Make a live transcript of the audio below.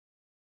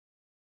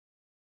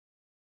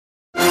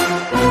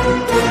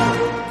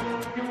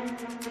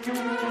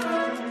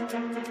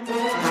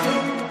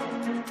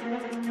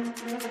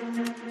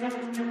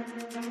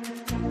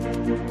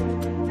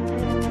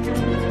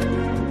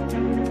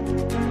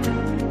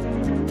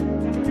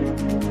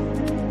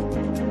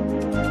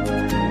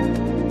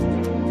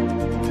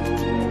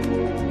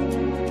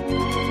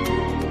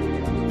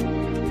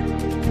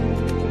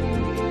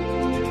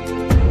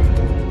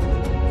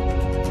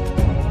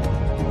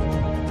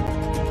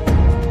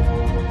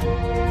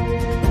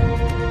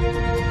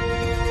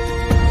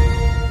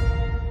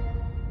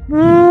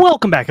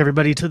Welcome back,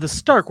 everybody, to the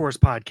Star Wars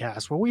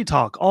podcast, where we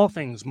talk all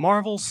things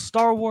Marvel,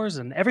 Star Wars,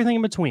 and everything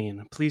in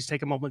between. Please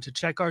take a moment to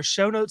check our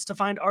show notes to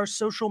find our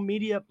social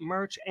media,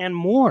 merch, and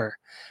more.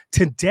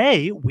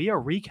 Today, we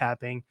are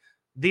recapping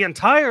the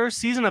entire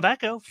season of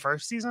Echo.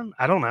 First season?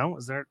 I don't know.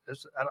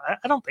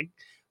 I don't think.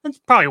 It's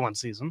probably one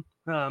season.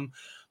 But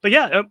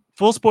yeah,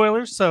 full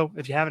spoilers. So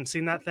if you haven't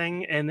seen that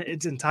thing in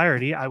its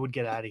entirety, I would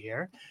get out of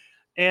here.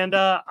 And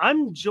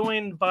I'm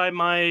joined by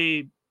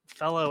my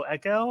fellow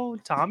Echo,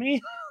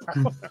 Tommy. I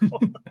don't know.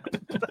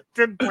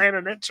 Didn't plan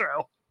an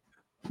intro.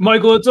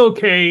 Michael, it's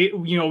okay.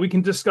 You know, we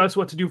can discuss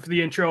what to do for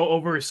the intro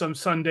over some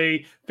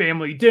Sunday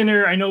family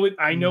dinner. I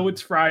know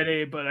it's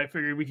Friday, but I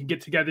figured we can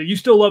get together. You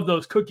still love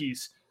those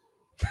cookies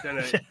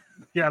that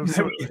Yeah,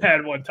 absolutely. we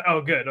had one time.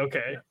 Oh, good.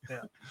 Okay.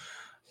 Yeah.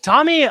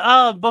 Tommy,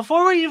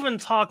 before we even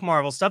talk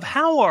Marvel stuff,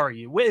 how are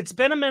you? It's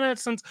been a minute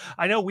since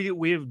I know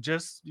we've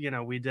just,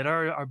 we did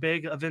our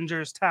big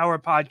Avengers Tower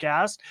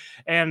podcast.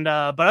 And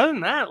but other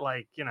than that,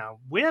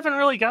 we haven't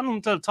really gotten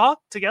to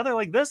talk together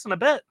like this in a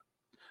bit.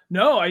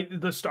 No, we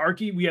had the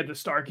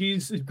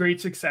Starkies,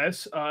 great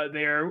success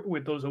there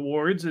with those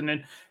awards, and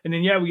then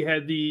yeah, we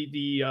had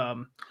the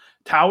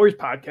Towers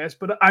podcast.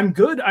 But I'm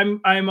good. I'm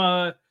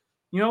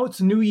it's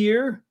a new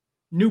year,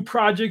 new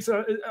projects,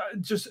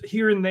 just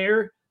here and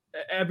there,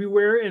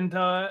 everywhere, and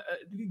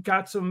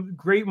got some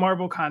great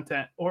Marvel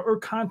content or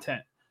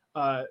content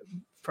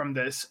from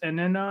this. And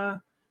then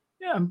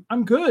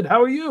I'm good.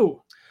 How are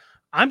you?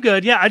 I'm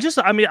good. Yeah,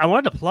 I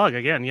wanted to plug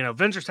again.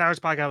 Avengers Towers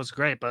podcast was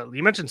great, but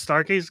you mentioned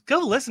Starkies. Go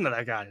listen to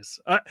that, guys.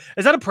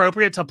 Is that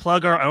appropriate to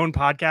plug our own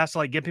podcast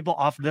to get people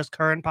off this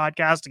current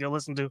podcast to go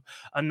listen to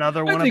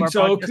another one of our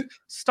podcasts?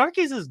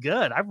 Starkies is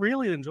good. I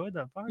really enjoyed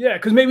that part. Yeah,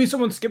 because maybe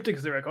someone skipped it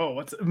because they're like,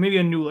 "Oh, maybe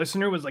a new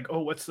listener was like,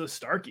 oh, what's the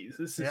Starkies?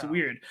 This is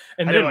weird."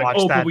 And I they're didn't like,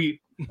 watch "Oh, that but we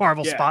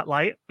Marvel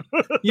Spotlight."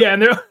 Yeah,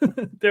 and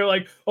they're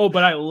like, "Oh,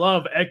 but I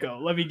love Echo.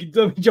 Let me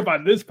jump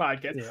on this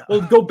podcast." Yeah.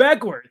 Well, go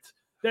backwards.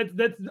 That's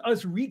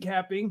us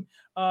recapping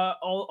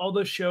all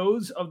the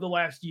shows of the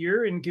last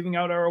year and giving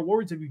out our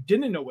awards if you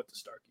didn't know what the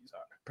Starkies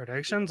are.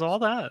 Predictions, all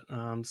that.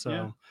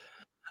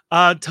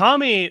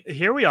 Tommy,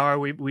 here we are.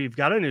 We've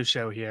got a new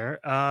show here.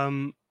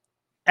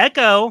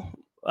 Echo,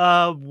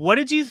 what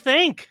did you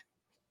think?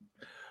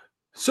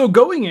 So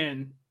going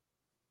in,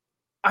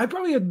 I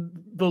probably had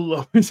the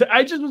lowest.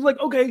 I just was like,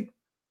 okay,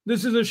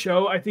 this is a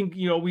show. I think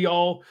we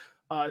all.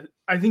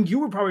 I think you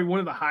were probably one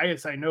of the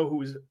highest I know who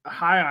was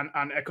high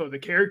on Echo, the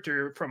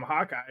character from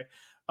Hawkeye.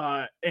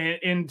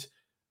 And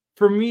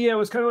for me, I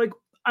was kind of like,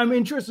 I'm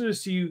interested to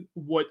see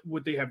what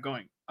they have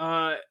going.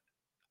 I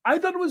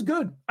thought it was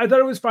good. I thought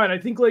it was fine. I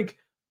think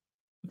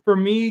for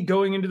me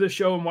going into the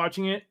show and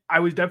watching it, I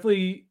was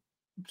definitely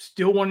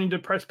still wanting to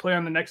press play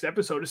on the next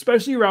episode,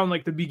 especially around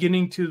the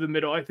beginning to the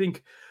middle. I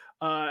think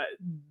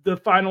the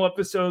final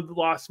episode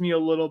lost me a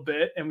little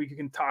bit, and we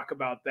can talk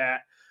about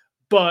that.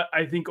 But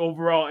I think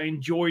overall I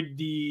enjoyed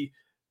the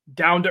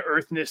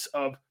down-to-earthness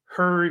of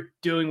her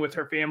dealing with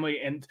her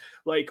family. And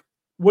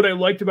what I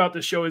liked about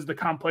the show is the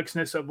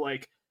complexness of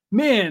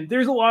man,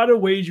 there's a lot of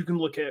ways you can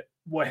look at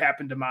what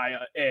happened to Maya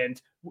and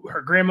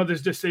her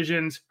grandmother's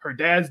decisions, her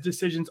dad's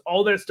decisions.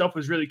 All that stuff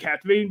was really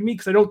captivating to me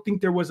because I don't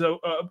think there was it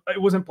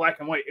wasn't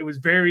black and white. It was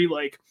very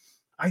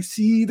I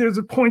see there's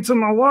points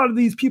on a lot of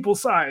these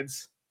people's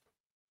sides.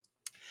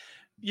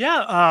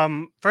 Yeah,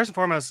 first and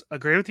foremost,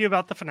 agree with you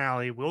about the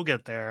finale. We'll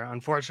get there.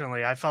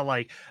 Unfortunately, I felt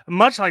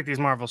much like these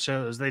Marvel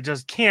shows, they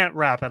just can't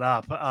wrap it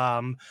up.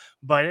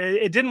 But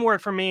it didn't work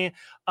for me.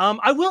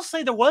 I will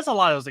say there was a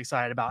lot I was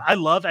excited about. I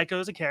love Echo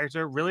as a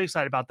character, really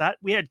excited about that.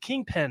 We had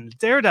Kingpin,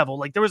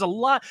 Daredevil, there was a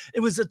lot. It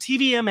was a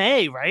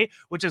TVMA, right?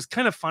 Which is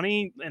kind of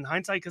funny in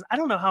hindsight because I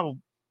don't know how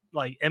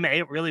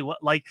MA really what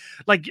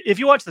if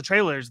you watch the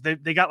trailers,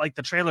 they got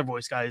the trailer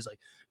voice guy is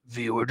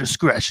viewer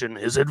discretion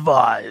is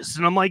advised,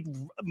 and I'm like,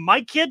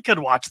 my kid could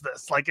watch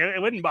this,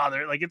 it wouldn't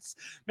bother. It's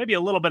maybe a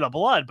little bit of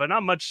blood, but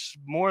not much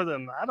more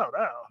than, I don't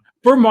know.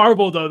 For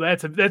Marvel though,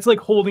 that's like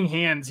holding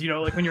hands,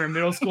 when you're in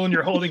middle school and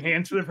you're holding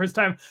hands for the first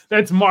time.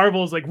 That's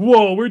Marvel's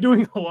whoa, we're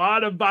doing a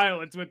lot of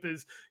violence with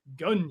this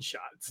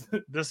gunshots.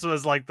 This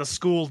was the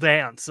school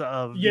dance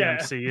of the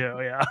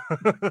MCU.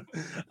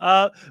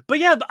 But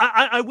yeah,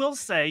 I will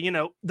say,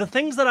 the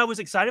things that I was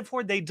excited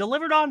for, they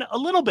delivered on a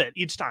little bit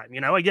each time.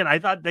 Again, I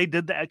thought they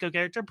did the Echo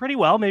character pretty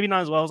well, maybe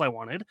not as well as I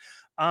wanted.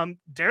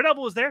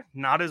 Daredevil was there,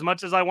 not as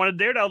much as I wanted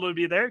Daredevil to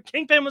be there.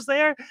 Kingpin was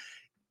there.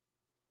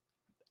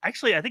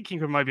 Actually, I think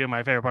Kingpin might be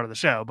my favorite part of the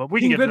show, but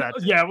we can get to that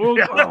too. Yeah, we'll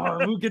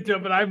get to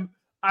it. But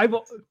I've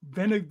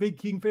been a big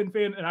Kingpin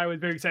fan, and I was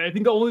very excited. I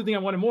think the only thing I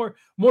wanted more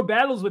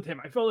battles with him.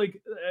 I felt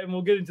and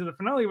we'll get into the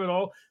finale of it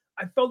all,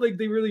 I felt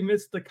they really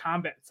missed the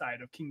combat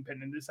side of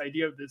Kingpin and this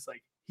idea of this,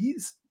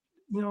 he's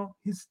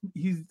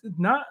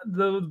not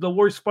the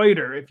worst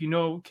fighter. If you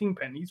know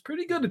Kingpin, he's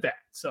pretty good at that.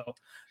 So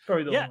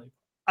probably the only.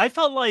 I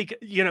felt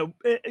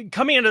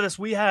coming into this,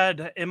 we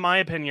had, in my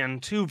opinion,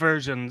 two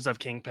versions of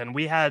Kingpin.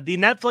 We had the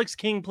Netflix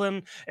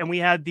Kingpin, and we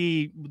had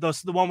the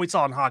one we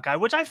saw in Hawkeye,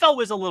 which I felt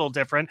was a little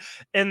different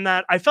in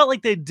that I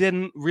felt they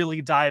didn't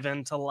really dive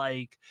into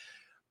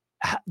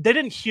they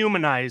didn't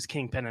humanize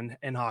Kingpin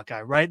and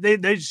Hawkeye, right?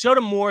 They showed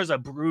him more as a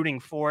brooding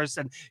force,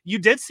 and you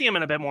did see him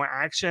in a bit more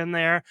action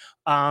there.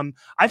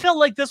 I felt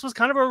like this was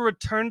kind of a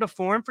return to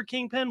form for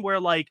Kingpin, where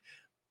like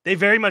they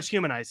very much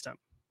humanized him.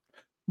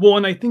 Well,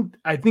 and I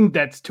think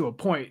that's to a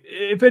point.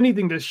 If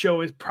anything, this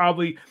show is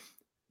probably,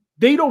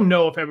 they don't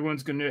know if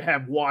everyone's going to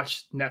have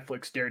watched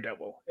Netflix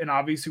Daredevil. And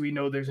obviously we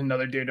know there's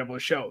another Daredevil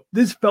show.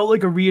 This felt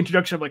like a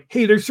reintroduction of like,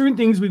 hey, there's certain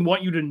things we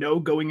want you to know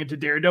going into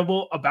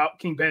Daredevil about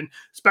Kingpin,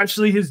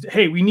 especially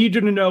hey, we need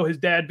you to know his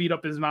dad beat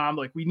up his mom.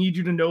 Like, we need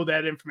you to know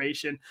that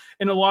information.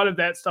 And a lot of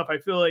that stuff I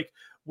feel like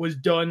was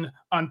done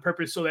on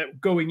purpose so that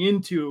going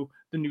into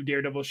the new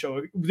Daredevil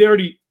show,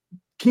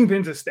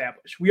 Kingpin's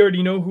established. We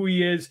already know who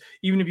he is.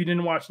 Even if you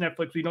didn't watch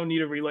Netflix, we don't need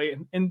to relay.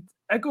 And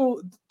Echo,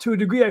 to a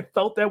degree, I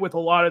felt that with a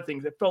lot of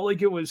things. I felt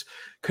like it was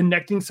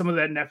connecting some of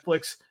that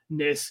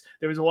Netflix-ness.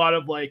 There was a lot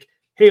of like,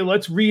 hey,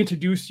 let's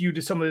reintroduce you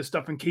to some of this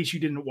stuff in case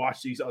you didn't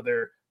watch these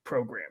other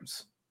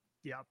programs.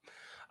 Yeah.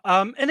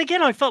 And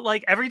again, I felt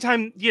like every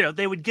time,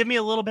 they would give me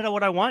a little bit of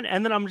what I want.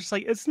 And then I'm just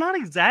like, it's not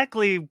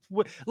exactly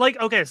like,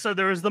 okay, so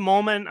there was the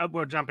moment,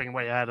 we're jumping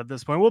way ahead at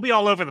this point. We'll be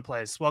all over the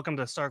place. Welcome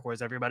to Star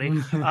Wars, everybody.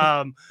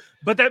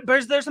 But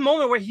there's a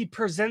moment where he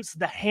presents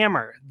the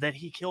hammer that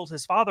he killed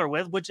his father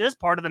with, which is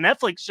part of the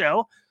Netflix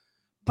show.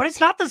 But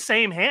it's not the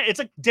same hammer. It's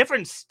a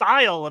different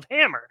style of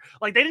hammer.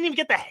 Like, they didn't even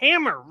get the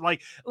hammer.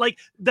 Like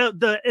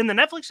the in the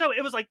Netflix show,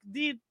 it was like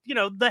the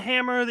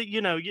hammer that,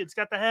 it's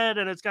got the head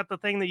and it's got the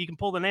thing that you can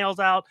pull the nails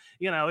out.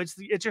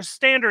 It's your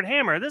standard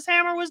hammer. This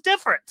hammer was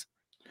different.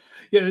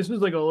 Yeah, this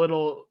was like a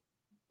little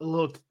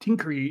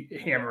tinkery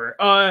hammer.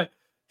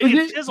 Is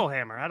it chisel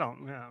hammer? I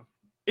don't know.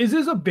 Is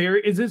this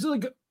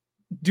like,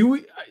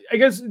 I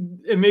guess,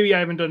 and maybe I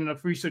haven't done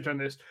enough research on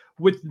this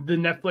with the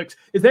Netflix,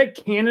 is that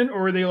canon,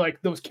 or are they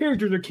like those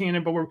characters are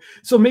canon, but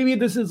so maybe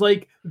this is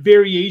like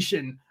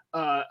variation,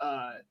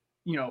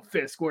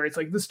 Fisk, where it's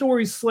like the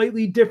story's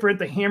slightly different,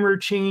 the hammer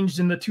changed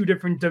in the two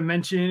different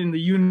dimension in the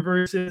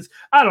universes.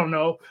 I don't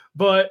know,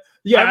 but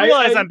yeah, I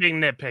realize I'm being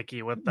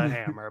nitpicky with the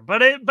hammer,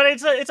 but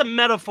it's a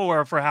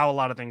metaphor for how a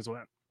lot of things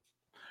went.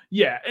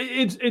 Yeah,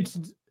 it's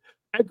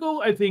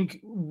Echo, I think,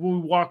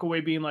 will walk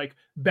away being like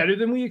better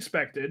than we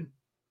expected,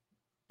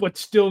 but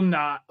still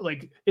not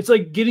like, it's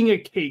like getting a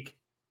cake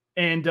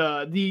and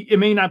it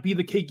may not be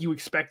the cake you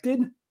expected,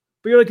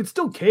 but you're like, it's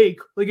still cake.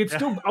 Like, it's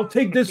still, I'll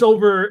take this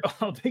over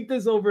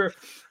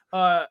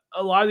a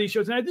lot of these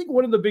shows. And I think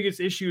one of the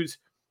biggest issues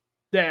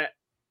that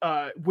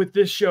with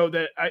this show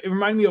it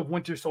reminded me of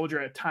Winter Soldier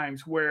at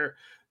times, where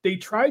they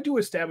tried to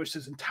establish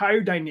this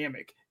entire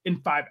dynamic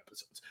in 5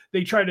 episodes.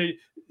 They try to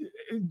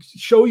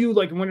show you,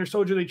 like in Winter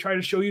Soldier, they try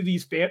to show you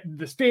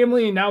this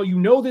family, and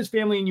now this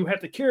family and you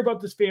have to care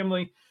about this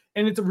family.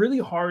 And it's a really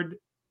hard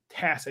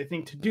task, I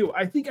think, to do.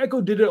 I think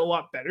Echo did it a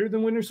lot better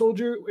than Winter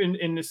Soldier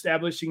in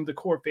establishing the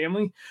core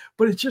family,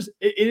 but it's just,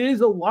 it is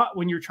a lot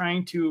when you're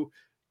trying to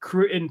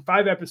create in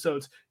 5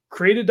 episodes,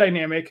 create a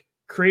dynamic,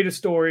 create a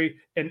story,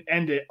 and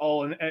end it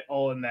all in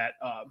that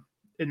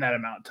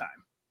amount of time.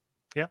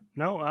 Yeah,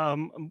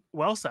 no,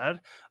 well said.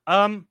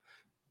 I want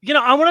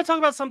to talk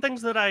about some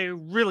things that I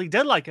really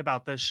did like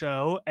about this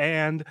show,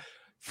 and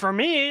for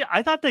me,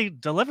 I thought they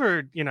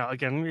delivered.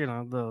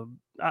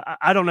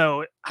 I don't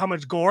know how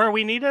much gore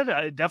we needed.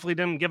 It definitely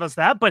didn't give us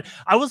that, but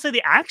I will say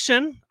I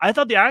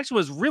thought the action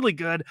was really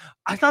good.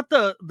 I thought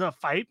the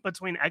fight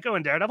between Echo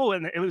and Daredevil,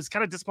 and it was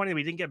kind of disappointing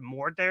we didn't get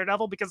more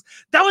Daredevil, because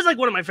that was like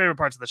one of my favorite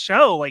parts of the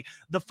show. Like,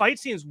 the fight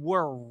scenes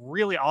were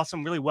really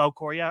awesome, really well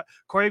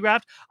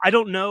choreographed. I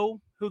don't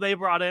know who they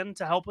brought in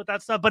to help with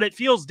that stuff, but it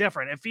feels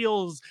different. It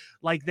feels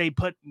like they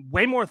put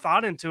way more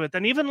thought into it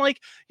than even like,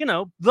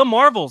 the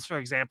Marvels, for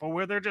example,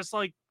 where they're just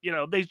like,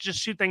 they just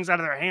shoot things out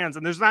of their hands,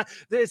 and it's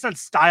not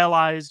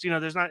stylized,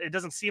 it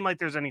doesn't seem like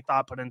there's any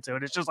thought put into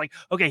it. It's just like,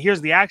 okay, here's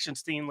the action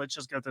scene, let's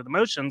just go through the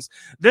motions.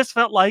 This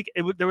felt like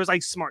there was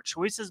like smart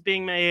choices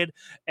being made,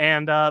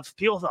 and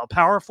people felt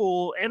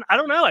powerful. And I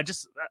don't know,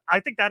 I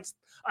think that's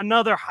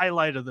another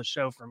highlight of the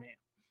show for me.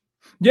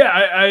 Yeah,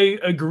 I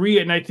agree.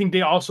 And I think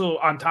they also,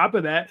 on top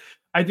of that,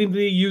 I think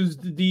they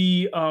used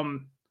the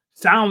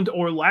sound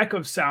or lack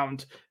of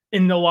sound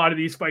in a lot of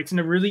these fights in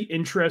a really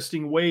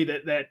interesting way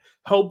that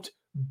helped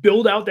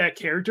build out that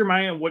character,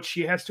 Maya, and what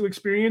she has to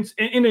experience.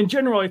 And in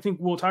general, I think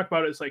we'll talk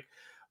about it. It's like,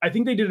 I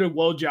think they did a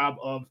well job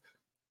of,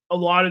 a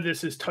lot of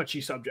this is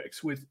touchy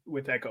subjects with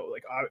Echo,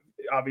 like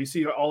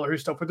obviously all of her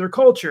stuff with her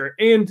culture,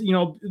 and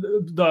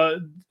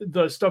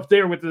the stuff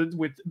there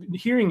with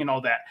hearing and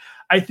all that.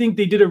 I think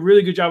they did a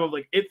really good job of,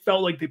 like, it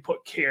felt like they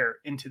put care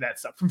into that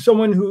stuff from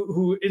someone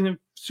who isn't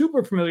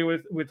super familiar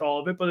with all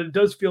of it, but it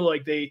does feel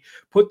like they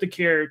put the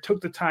care, took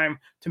the time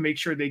to make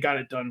sure they got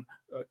it done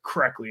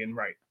correctly and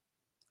right.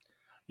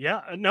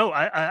 Yeah, no,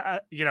 I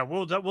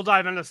we'll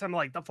dive into some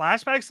like the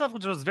flashback stuff,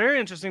 which was very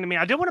interesting to me.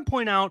 I did want to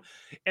point out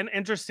an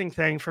interesting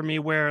thing for me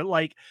where,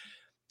 like,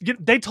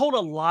 they told a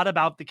lot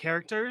about the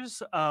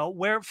characters.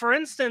 Where, for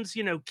instance,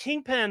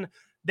 Kingpin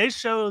they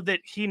show that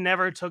he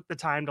never took the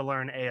time to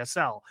learn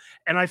ASL.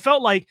 And I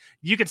felt like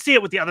you could see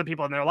it with the other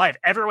people in their life.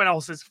 Everyone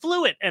else is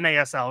fluent in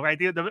ASL, right?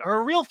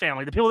 Her real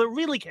family, the people that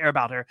really care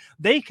about her,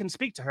 they can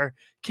speak to her.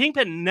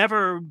 Kingpin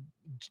never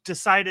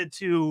decided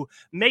to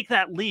make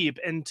that leap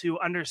into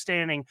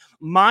understanding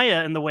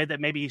Maya in the way that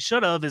maybe he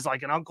should have, is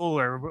like an uncle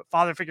or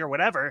father figure or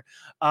whatever.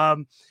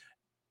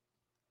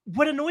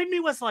 What annoyed me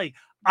was like,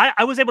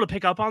 I was able to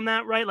pick up on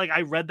that, right? Like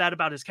I read that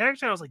about his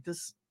character. I was like,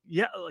 this,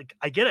 yeah, like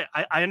I get it.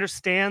 I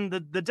understand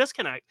the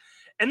disconnect.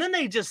 And then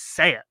they just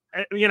say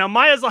it. You know,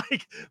 Maya's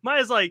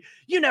like,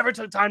 you never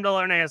took time to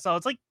learn ASL.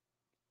 It's like,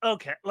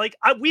 okay, like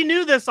we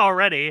knew this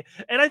already.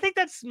 And I think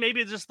that's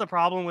maybe just the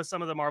problem with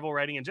some of the Marvel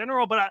writing in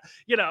general. But,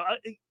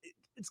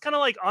 it's kind of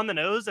like on the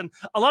nose, and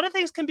a lot of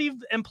things can be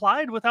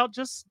implied without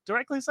just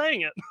directly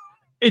saying it.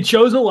 It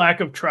shows a lack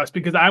of trust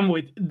because I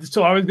was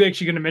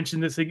actually going to mention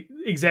this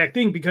exact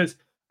thing because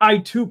I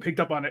too picked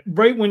up on it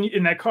right when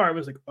in that car. I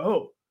was like,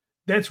 oh,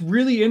 that's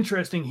really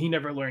interesting. He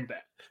never learned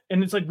that.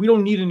 And it's like, we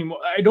don't need anymore.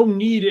 I don't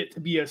need it to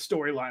be a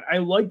storyline. I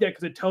like that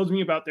because it tells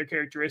me about their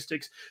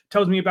characteristics,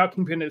 tells me about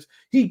Kingpin.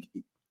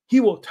 He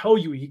will tell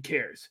you he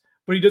cares,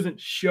 but he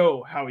doesn't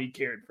show how he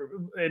cared for.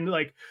 And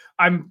like,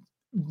 I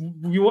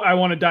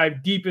want to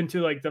dive deep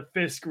into like the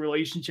Fisk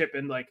relationship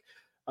and like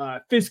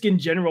Fisk in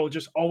general,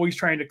 just always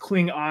trying to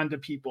cling on to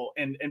people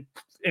and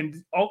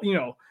all,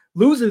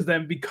 loses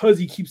them because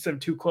he keeps them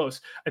too close.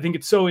 I think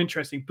it's so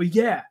interesting, but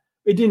yeah,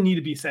 it didn't need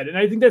to be said. And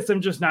I think that's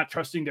them just not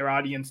trusting their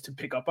audience to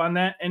pick up on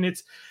that. And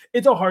it's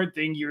a hard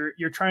thing.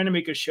 You're trying to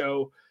make a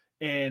show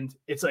and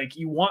it's like,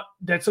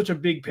 that's such a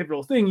big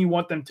pivotal thing. You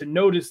want them to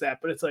notice that,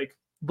 but it's like,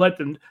 let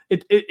them,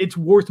 it's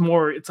worth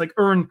more. It's like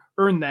earn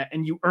that.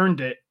 And you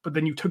earned it, but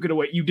then you took it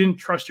away. You didn't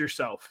trust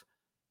yourself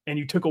and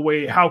you took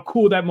away how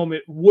cool that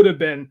moment would have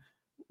been.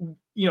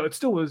 It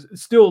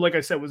still, like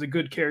I said, was a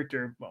good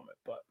character moment,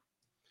 but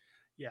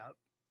yeah.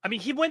 I mean,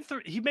 he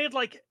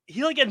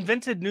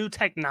invented new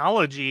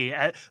technology.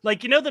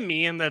 Like, the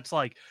meme that's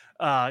like,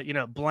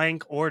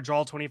 blank or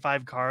draw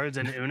 25 cards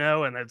in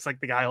Uno, and it's like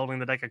the guy holding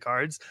the deck of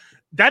cards.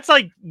 That's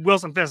like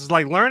Wilson Fisk is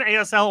like, learn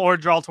ASL or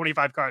draw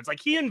 25 cards.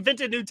 Like, he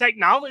invented new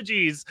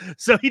technologies,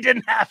 so he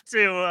didn't have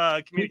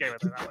to communicate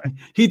with it that way.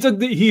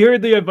 He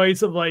heard the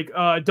advice of like,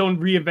 don't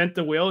reinvent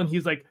the wheel, and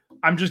he's like,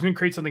 I'm just gonna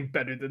create something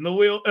better than the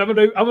wheel. I'm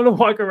gonna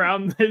walk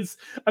around this.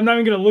 I'm not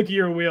even gonna look at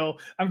your wheel.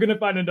 I'm gonna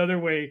find another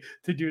way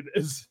to do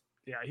this.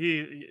 Yeah,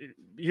 he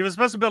was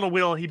supposed to build a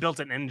wheel. He built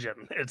an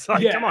engine. It's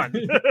like, come on.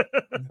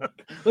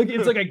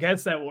 It's like, I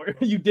guess that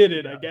worked. You did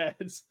it. Yeah. I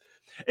guess.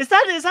 Is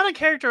that a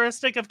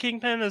characteristic of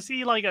Kingpin? Is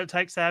he like a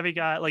tech savvy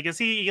guy? Like, is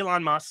he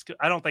Elon Musk?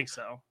 I don't think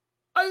so.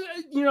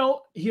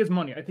 He has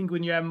money. I think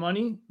when you have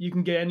money, you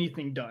can get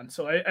anything done.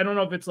 So I don't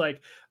know if it's like,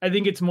 I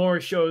think it's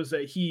more shows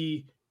that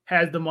he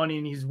has the money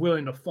and he's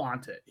willing to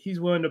flaunt it. He's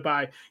willing to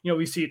buy,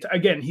 we see it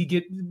again.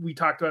 We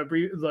talked about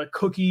the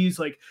cookies,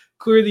 like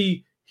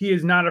clearly he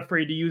is not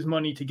afraid to use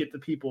money to get the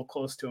people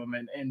close to him.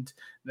 And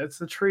that's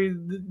the trade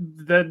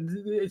that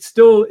it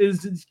still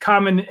is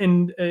common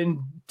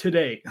in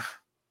today.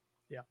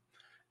 Yeah.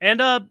 And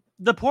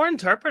the poor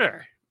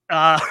interpreter.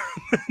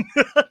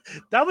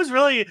 That was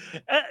really,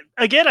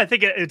 again, I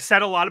think it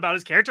said a lot about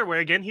his character, where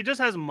again, he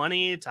just has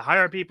money to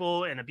hire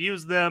people and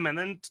abuse them and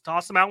then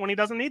toss them out when he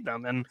doesn't need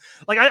them. And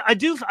like, I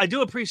do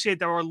appreciate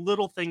there were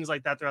little things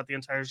like that throughout the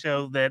entire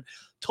show that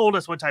told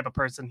us what type of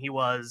person he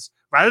was,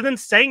 rather than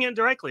saying it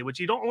directly, which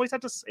you don't always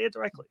have to say it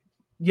directly.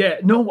 Yeah,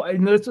 no,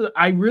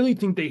 I really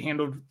think they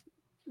handled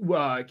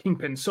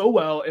Kingpin so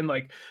well. And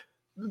like,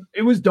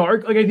 it was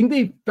dark. Like, I think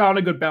they found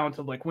a good balance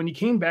of like, when he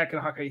came back in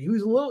Hawkeye, he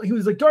was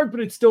like dark, but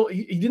it's still,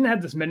 he didn't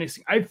have this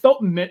menacing. I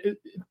felt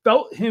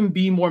him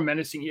be more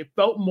menacing. It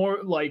felt more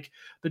like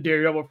the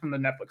Daredevil from the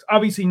Netflix.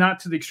 Obviously not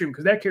to the extreme,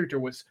 because that character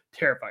was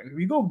terrifying. If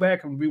you go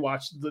back and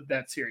rewatch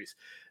that series,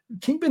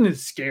 Kingpin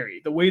is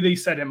scary. The way they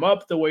set him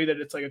up, the way that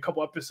it's like a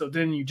couple episodes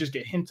in, you just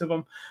get hints of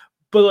him.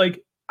 But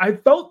like, I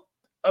felt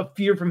a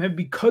fear from him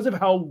because of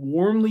how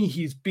warmly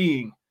he's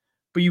being,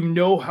 but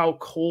how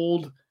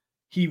cold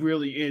he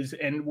really is.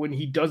 And when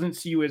he doesn't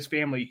see you as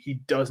family, he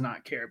does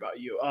not care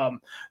about you.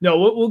 No,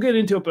 we'll get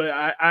into it, but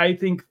I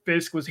think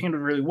Fisk was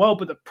handled really well.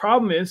 But the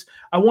problem is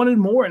I wanted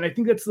more. And I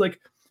think that's like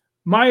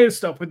Maya's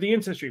stuff with the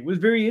ancestry was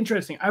very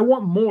interesting. I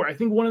want more. I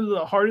think one of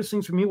the hardest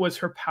things for me was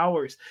her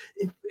powers.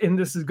 And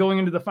this is going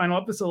into the final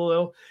episode a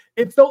little.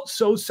 It felt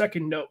so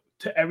second note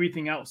to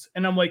everything else.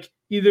 And I'm like,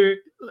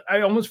 I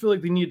almost feel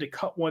like they needed to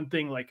cut one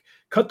thing, like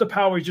cut the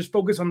powers, just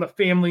focus on the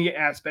family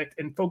aspect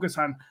and focus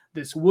on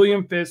this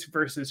William Fisk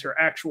versus her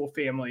actual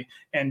family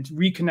and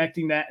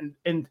reconnecting that.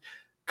 And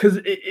because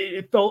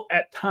it felt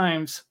at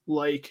times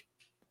like,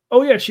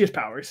 oh yeah, she has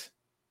powers.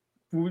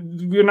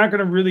 We're not going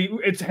to really,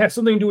 it has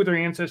something to do with her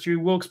ancestry.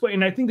 We'll explain.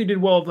 And I think they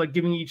did well of like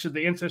giving each of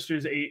the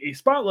ancestors a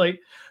spotlight,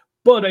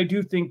 but I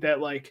do think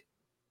that like,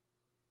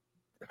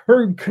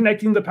 her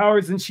connecting the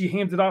powers and she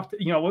hands it off to,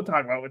 we'll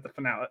talk about it with the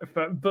finale,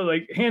 but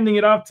like handing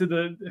it off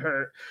to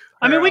her.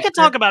 I mean, we could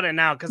talk about it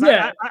now, because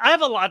yeah. I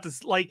have a lot to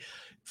like.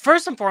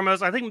 First and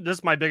foremost, I think this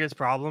is my biggest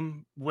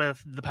problem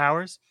with the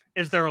powers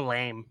is they're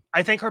lame.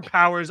 I think her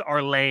powers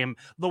are lame.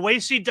 The way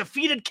she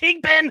defeated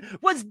Kingpin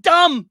was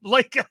dumb.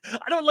 Like,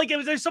 I don't like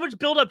it. There's so much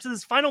build up to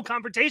this final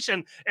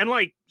confrontation, and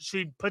like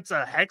she puts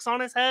a hex on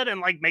his head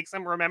and like makes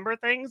him remember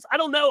things. I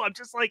don't know. I'm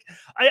just like,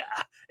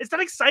 it's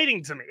not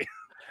exciting to me.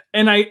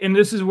 And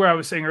this is where I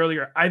was saying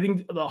earlier, I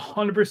think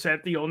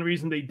 100% the only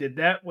reason they did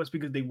that was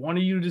because they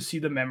wanted you to see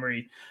the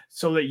memory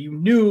so that you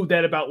knew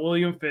that about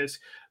Wilson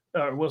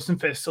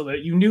Fisk, so that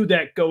you knew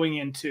that going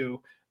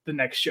into the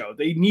next show.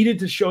 They needed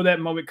to show that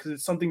moment because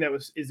it's something that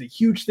is a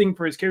huge thing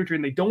for his character,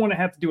 and they don't want to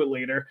have to do it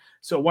later.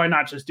 So why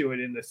not just do it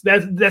in this?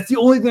 That's the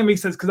only thing that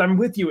makes sense, because I'm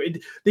with you.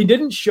 They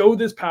didn't show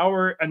this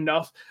power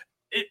enough.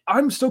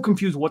 I'm still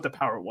confused what the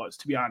power was,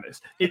 to be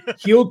honest. It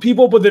healed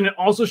people, but then it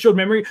also showed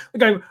memory.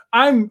 Like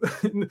I'm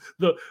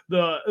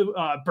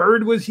the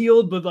bird was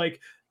healed, but like,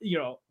 you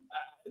know,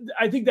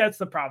 I think that's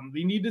the problem.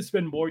 They need to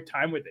spend more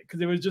time with it, because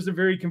it was just a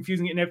very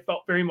confusing, and it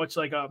felt very much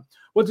like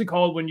what's it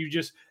called when you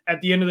just at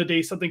the end of the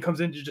day something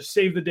comes in to just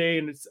save the day,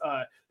 and it's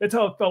that's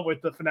how it felt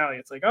with the finale.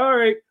 It's like, all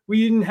right,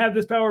 we didn't have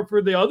this power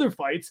for the other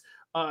fights,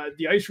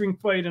 the ice rink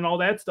fight and all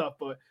that stuff,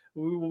 but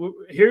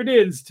here it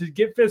is to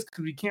get Fisk,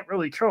 because we can't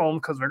really kill him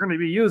because we're going to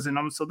be using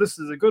them. So this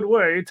is a good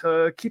way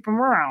to keep him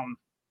around.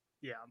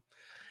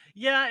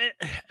 Yeah,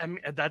 I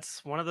mean,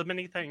 that's one of the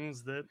many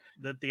things that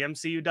the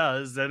MCU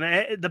does, and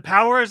the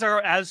powers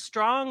are as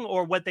strong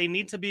or what they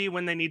need to be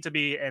when they need to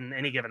be in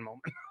any given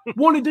moment.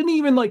 Well, it didn't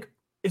even like.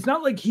 It's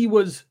not like he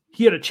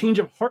had a change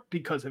of heart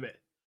because of it.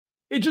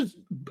 It just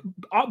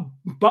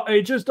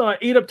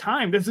ate up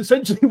time. That's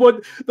essentially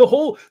what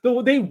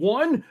they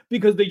won,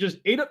 because they just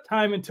ate up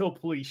time until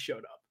police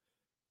showed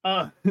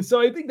up. So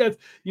I think that's,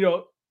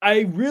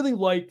 I really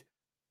liked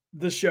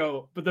the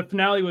show, but the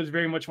finale was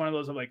very much one of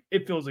those of like,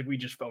 it feels like we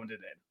just phoned it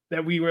in.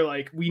 That we were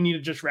like, we need to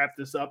just wrap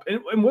this up.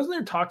 And wasn't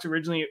there talks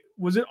originally?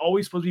 Was it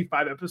always supposed to be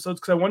 5 episodes?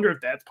 Because I wonder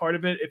if that's part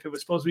of it. If it was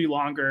supposed to be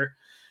longer,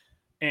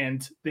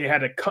 and they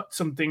had to cut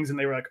some things, and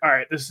they were like, all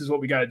right, this is what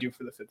we got to do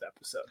for the 5th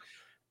episode.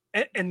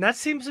 And that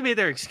seems to be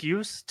their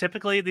excuse.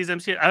 Typically, these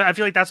MCU, I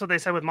feel like that's what they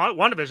said with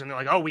WandaVision. They're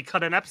like, "Oh, we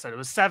cut an episode. It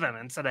was 7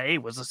 instead of 8.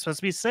 Was it supposed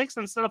to be 6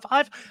 instead of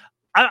 5?"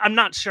 I'm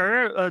not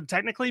sure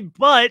technically,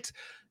 but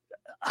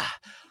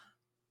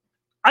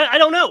I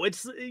don't know.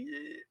 It's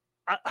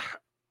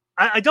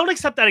I don't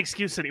accept that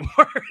excuse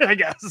anymore. I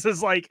guess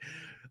it's like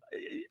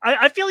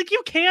I feel like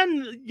you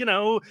can,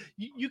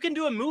 you can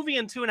do a movie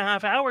in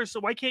 2.5 hours. So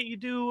why can't you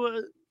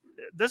do?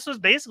 This was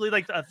basically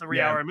like a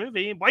 3-hour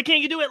movie. Why can't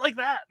you do it like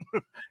that?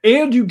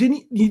 And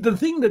the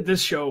thing that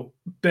this show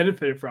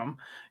benefited from,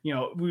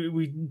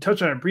 we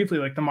touched on it briefly,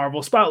 like the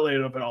Marvel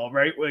spotlight of it all,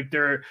 right? Like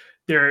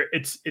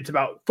it's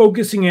about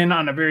focusing in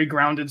on a very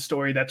grounded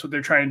story. That's what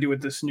they're trying to do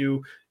with this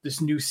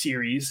new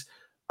series.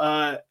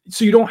 So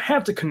you don't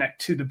have to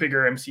connect to the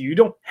bigger MCU. You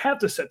don't have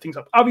to set things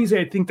up. Obviously,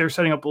 I think they're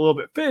setting up a little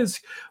bit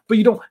Fisk, but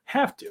you don't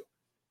have to.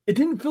 It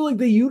didn't feel like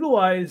they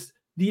utilized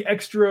the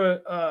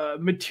extra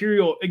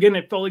material. Again,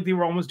 it felt like they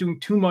were almost doing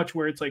too much,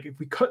 where it's like, if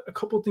we cut a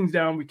couple of things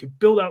down, we could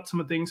build out some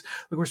of things.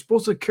 Like, we're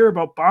supposed to care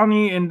about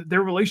Bonnie and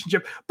their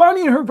relationship.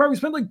 Bonnie and her probably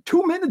spent like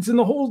 2 minutes in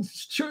the whole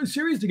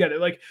series together.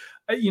 Like,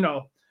 I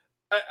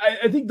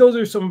think those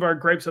are some of our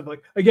gripes of,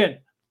 like, again,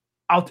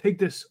 I'll take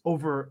this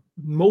over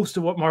most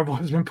of what Marvel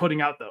has been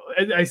putting out, though.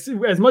 I see,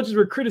 as much as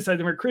we're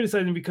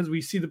criticizing because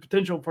we see the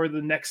potential for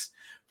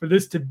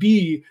this to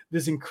be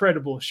this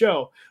incredible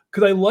show.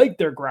 Because I like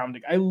their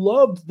grounding. I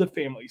loved the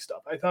family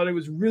stuff. I thought it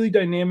was really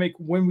dynamic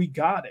when we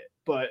got it,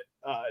 but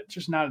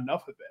just not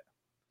enough of it.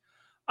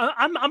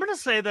 I'm gonna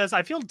say this.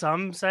 I feel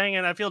dumb saying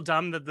it. I feel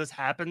dumb that this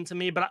happened to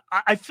me, but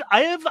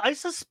I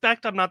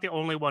suspect I'm not the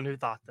only one who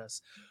thought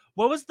this.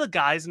 What was the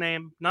guy's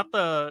name? Not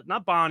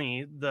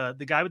Bonnie. The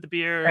guy with the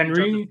beard.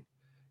 Henry.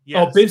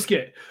 Yes. Oh,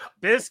 Biscuit.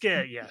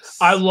 Biscuit. Yes.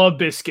 I love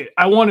Biscuit.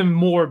 I wanted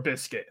more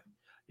Biscuit.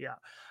 Yeah.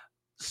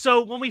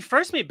 So when we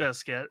first meet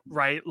Biscuit,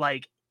 right?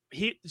 Like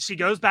she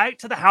goes back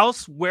to the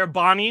house where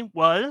Bonnie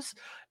was,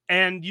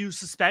 and you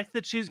suspect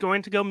that she's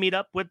going to go meet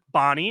up with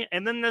Bonnie,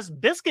 and then this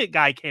Biscuit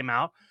guy came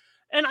out.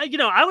 And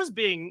I was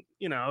being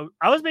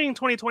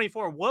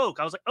 2024 woke.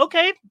 I was like,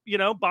 okay,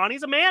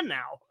 Bonnie's a man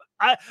now.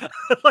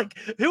 Like,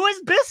 who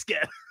is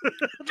Biscuit?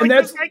 Like, and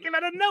this guy came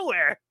out of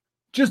nowhere.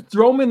 Just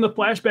throw him in the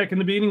flashback in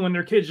the beginning when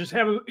they're kids. Just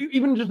have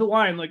even just a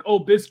line like, "Oh,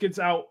 Biscuit's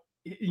out,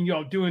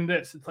 doing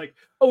this." It's like,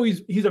 "Oh,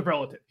 he's a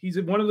relative. He's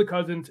one of the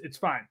cousins. It's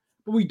fine."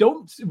 But we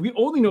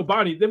only know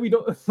Bonnie. Then we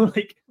don't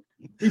like.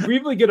 We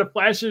briefly get a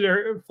flash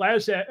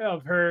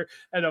of her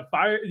at a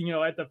fire,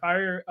 at the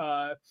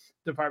fire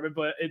department.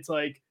 But it's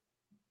like,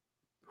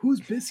 who's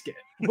Biscuit?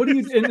 What do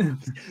you?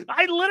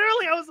 I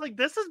was like,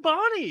 this is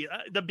Bonnie.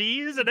 The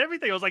bees and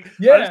everything. I was like,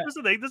 yeah, I'm supposed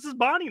to think this is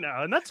Bonnie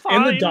now, and that's fine.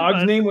 And the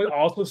dog's name would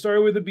also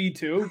start with a B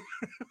too.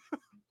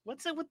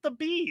 What's it with the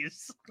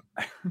bees?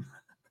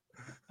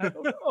 I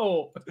don't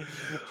know,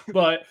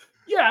 but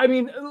yeah, I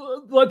mean,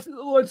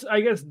 let's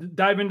I guess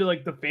dive into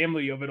like the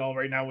family of it all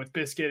right now with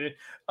Biscuit.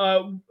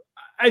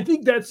 I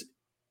think it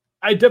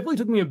definitely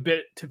took me a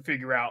bit to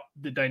figure out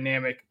the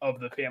dynamic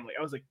of the family.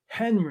 I was like,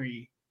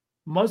 Henry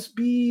must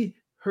be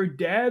her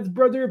dad's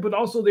brother, but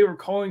also they were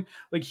calling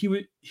like he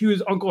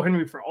was Uncle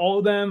Henry for all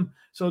of them.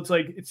 So it's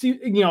like it's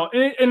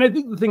and I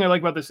think the thing I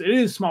like about this, it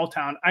is small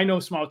town. I know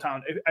small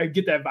town. I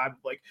get that vibe.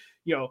 Like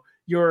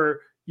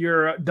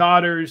your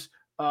daughter's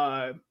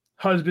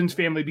husband's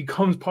family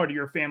becomes part of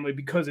your family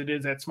because it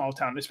is that small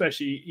town,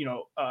 especially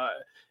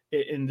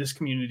in this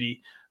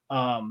community.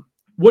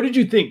 What did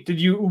you think?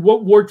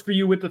 What worked for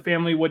you with the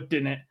family? What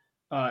didn't?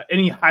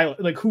 Any highlight?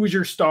 Like, who was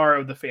your star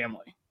of the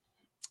family?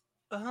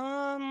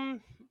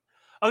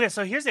 Okay,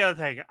 so here's the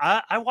other thing.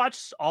 I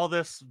watched all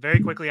this very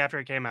quickly after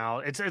it came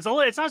out. It's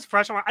not as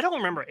fresh on. I don't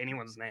remember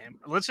anyone's name.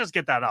 Let's just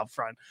get that up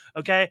front,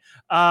 okay?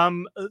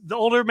 The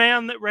older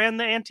man that ran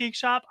the antique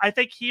shop, I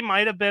think he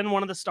might have been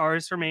one of the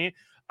stars for me.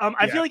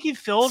 I feel like he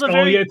filled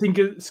Scully, I think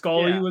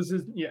Scully was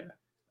his. Yeah.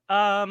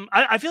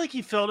 I feel like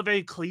he filled a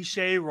very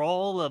cliche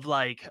role of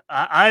like,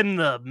 I'm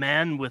the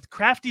man with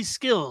crafty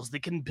skills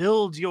that can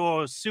build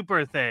your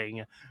super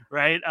thing,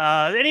 right?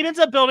 And he ends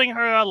up building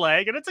her a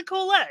leg, and it's a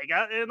cool leg.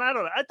 And I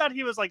don't know. I thought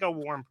he was like a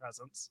warm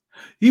presence.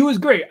 He was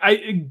great.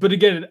 But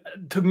again,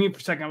 it took me for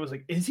a second. I was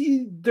like, is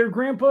he their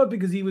grandpa?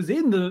 Because he was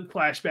in the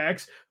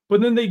flashbacks.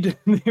 But then they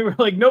were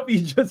like, nope,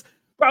 he just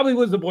probably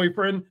was a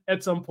boyfriend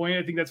at some point.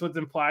 I think that's what's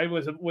implied,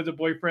 was a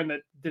boyfriend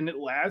that didn't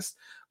last.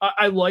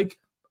 I like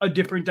a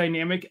different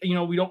dynamic.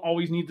 We don't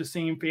always need the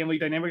same family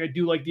dynamic. I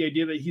do like the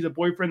idea that he's a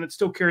boyfriend that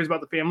still cares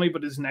about the family,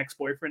 but is an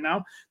ex-boyfriend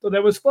now. So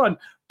that was fun.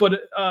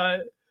 But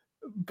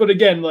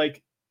again,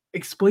 like,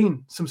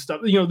 explain some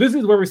stuff. This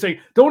is where we're saying,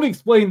 don't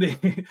explain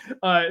the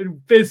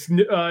this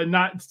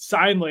not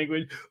sign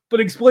language, but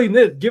explain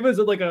this. Give us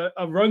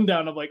a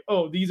rundown of like,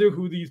 oh, these are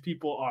who these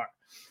people are.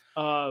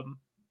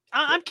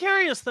 I'm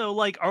curious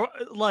though,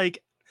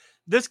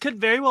 this could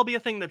very well be a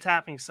thing that's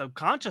happening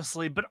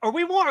subconsciously, but are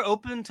we more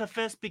open to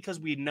Fisk because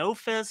we know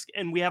Fisk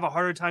and we have a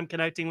harder time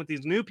connecting with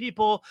these new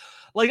people?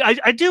 Like,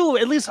 I do,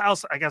 at least I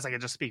guess I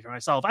could just speak for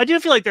myself. I do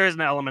feel like there is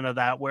an element of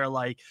that where,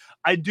 like,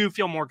 I do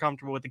feel more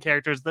comfortable with the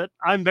characters that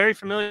I'm very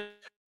familiar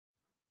with.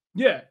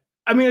 Yeah.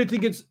 I mean, I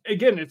think it's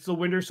the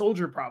Winter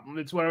Soldier problem.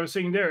 It's what I was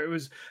saying there. It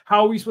was,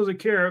 how are we supposed to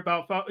care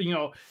about,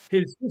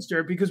 his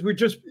sister, because we're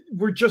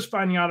just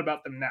finding out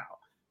about them now.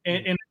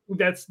 And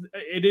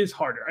it is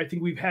harder. I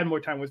think we've had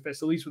more time with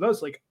Fisk, at least with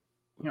us. Like,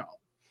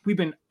 we've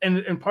been,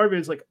 and part of it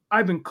is like,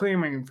 I've been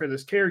clamoring for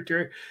this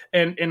character,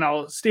 and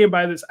I'll stand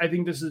by this. I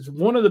think this is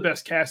one of the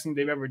best casting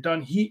they've ever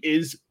done. He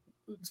is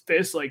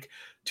Fisk, like,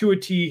 to a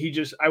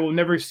T. I will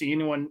never see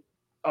anyone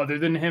other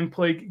than him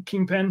play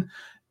Kingpin.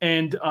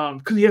 And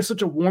because he has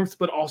such a warmth,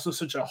 but also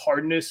such a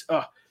hardness.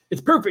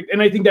 It's perfect.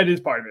 And I think that is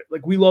part of it.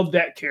 Like, we love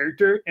that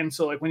character. And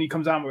so, like, when he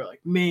comes on, we're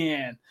like,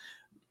 man,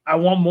 I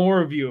want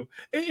more of you.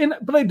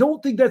 But I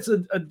don't think that's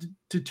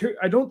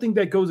I don't think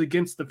that goes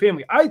against the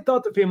family. I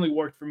thought the family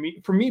worked for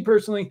me. For me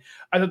personally,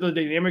 I thought the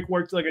dynamic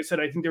worked. Like I said,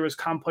 I think there was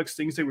complex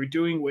things they were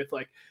doing with,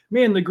 like,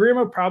 man, the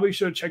grandma probably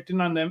should have checked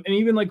in on them. And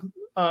even like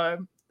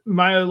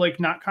Maya, like,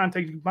 not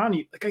contacting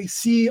Bonnie. Like, I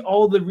see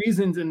all the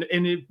reasons, and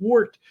it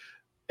worked.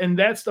 And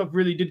that stuff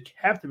really did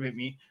captivate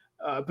me.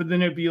 But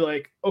then it'd be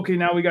like, okay,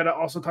 now we got to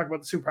also talk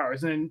about the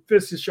superpowers. And then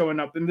Fisk is showing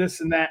up and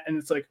this and that. And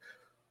it's like,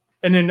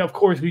 and then, of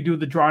course, we do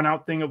the drawn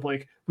out thing of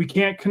like, we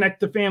can't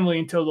connect the family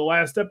until the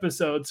last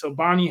episode. So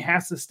Bonnie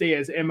has to stay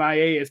as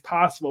MIA as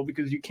possible,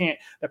 because you can't,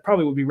 that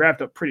probably would be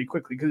wrapped up pretty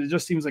quickly, because it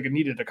just seems like it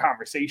needed a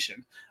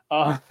conversation.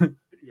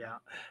 Yeah.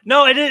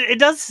 No, it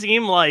does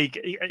seem like,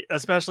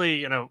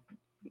 especially,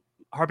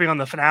 harping on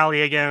the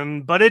finale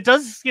again, but it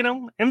does,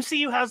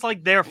 MCU has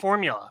like their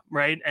formula,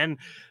 right? And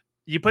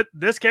you put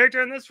this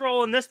character in this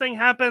role and this thing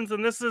happens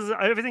and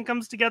everything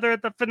comes together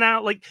at the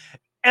finale. Like,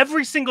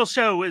 every single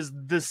show is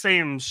the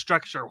same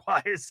structure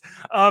wise.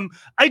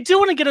 I do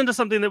want to get into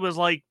something that was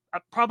like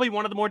probably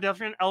one of the more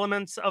different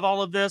elements of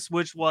all of this,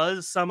 which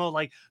was some of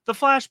like the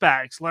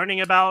flashbacks,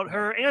 learning about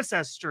her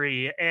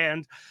ancestry.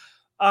 And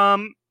I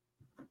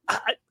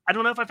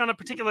don't know if I found it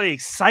particularly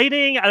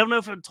exciting. I don't know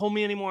if it told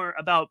me any more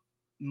about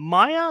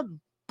Maya,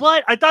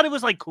 but I thought it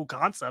was like cool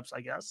concepts,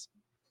 I guess.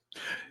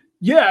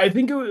 Yeah, I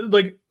think it was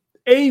like,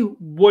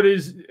 what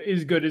is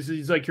good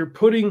is like, you're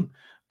putting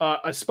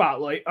a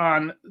spotlight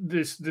on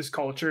this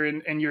culture,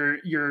 and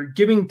you're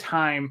giving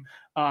time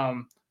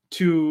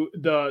to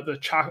the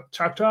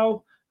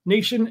Choctaw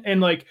Nation.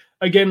 And like,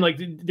 again, like,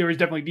 there was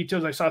definitely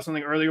details. I saw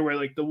something earlier where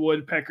like the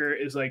woodpecker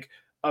is like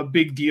a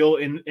big deal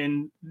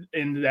in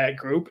that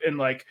group, and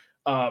like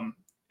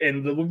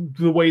and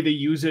the way they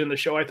use it in the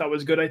show, I thought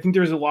was good. I think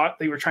there's a lot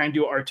they were trying to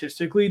do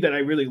artistically that I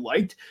really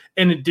liked.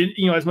 And it did,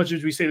 as much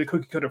as we say the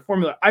cookie cutter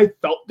formula, I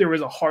felt there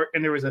was a heart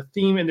and there was a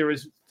theme and there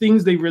was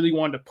things they really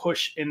wanted to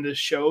push in this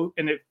show.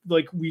 And it,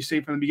 like we say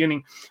from the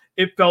beginning,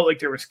 it felt like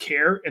there was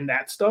care in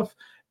that stuff.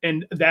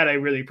 And that I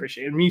really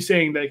appreciate. And me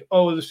saying that,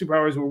 oh, the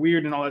superpowers were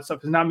weird and all that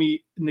stuff is not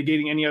me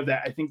negating any of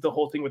that. I think the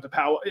whole thing with the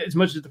power, as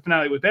much as the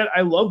finale was bad,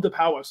 I love the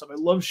power stuff. I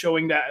love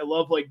showing that. I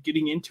love like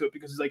getting into it,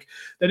 because it's like,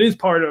 that is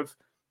part of,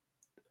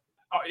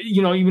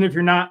 even if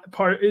you're not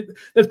part,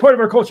 that's part of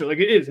our culture. Like,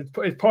 it is,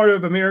 it's part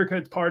of America.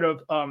 It's part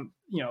of,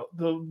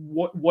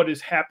 what has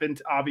happened,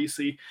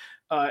 obviously.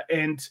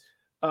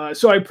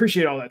 So I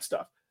appreciate all that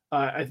stuff.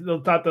 I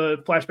thought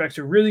the flashbacks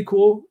were really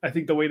cool. I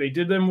think the way they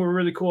did them were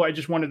really cool. I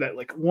just wanted that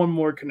like one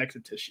more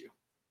connective tissue.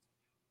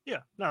 Yeah,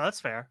 no, that's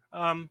fair.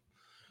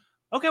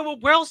 Okay, well,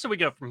 where else do we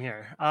go from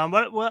here? I'm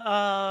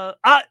gonna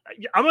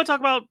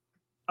talk about,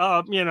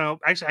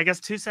 actually, I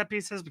guess two set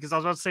pieces because I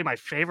was about to say my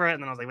favorite,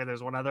 and then I was like, wait,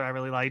 there's one other I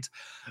really liked.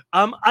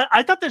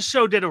 I thought this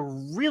show did a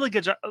really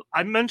good job.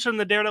 I mentioned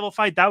the Daredevil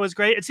fight; that was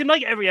great. It seemed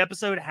like every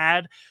episode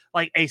had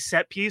like a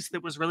set piece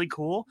that was really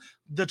cool.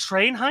 The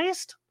train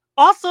heist.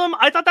 Awesome.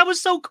 I thought that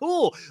was so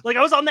cool. Like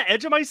I was on the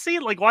edge of my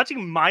seat, like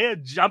watching Maya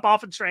jump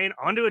off a train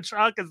onto a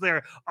truck as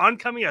they're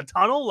oncoming a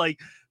tunnel. Like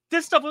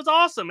this stuff was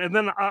awesome. And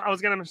then I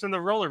was gonna mention the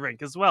roller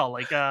rink as well.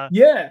 Like Yeah.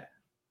 yeah.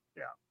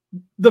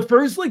 The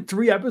first like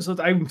 3 episodes,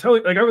 I'm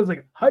telling, like I was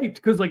like hyped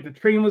because like the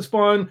train was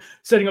fun,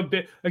 setting up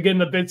bit again.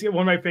 The bits, one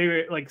of my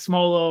favorite like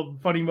small little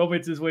funny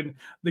moments is when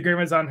the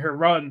grandma's on her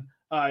run,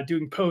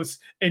 doing posts,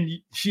 and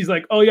she's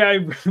like, "Oh yeah, I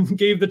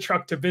gave the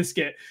truck to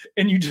Biscuit,"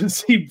 and you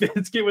just see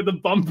Biscuit with the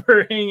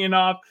bumper hanging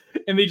off,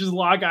 and they just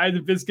lock eyes,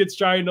 and Biscuit's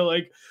trying to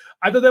like.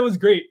 I thought that was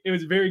great. It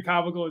was very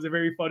comical. It was a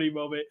very funny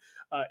moment.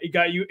 It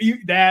got you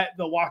that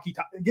the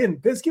walkie-talkie again.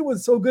 Biscuit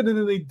was so good, and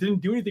then they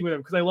didn't do anything with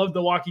him because I love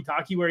the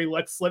walkie-talkie where he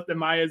lets slip that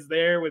Maya's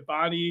there with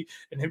Bonnie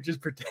and him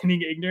just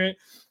pretending ignorant.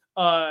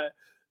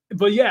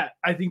 But yeah,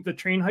 I think the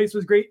train heist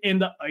was great,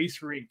 and the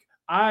ice rink.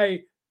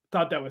 I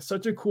thought that was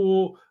such a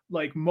cool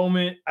like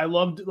moment. I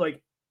loved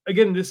like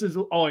again, this is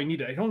all I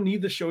needed. I don't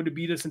need the show to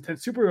be this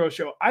intense superhero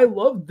show. I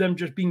loved them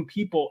just being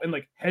people and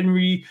like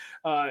Henry.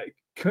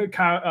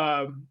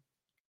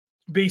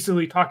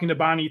 Basically talking to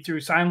Bonnie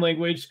through sign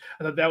language.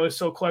 I thought that was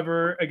so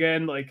clever.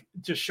 Again, like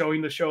just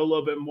showing the show a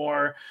little bit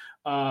more.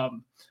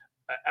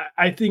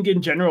 I think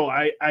in general,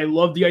 I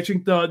love the, I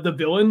think the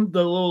villain,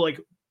 the little like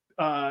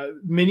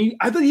mini,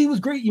 I thought he was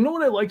great. You know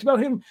what I liked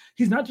about him?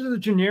 He's not just a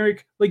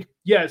generic, like,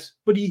 yes,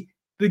 but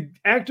the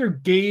actor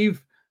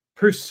gave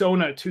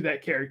persona to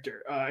that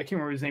character. I can't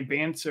remember his name,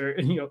 Vance, or,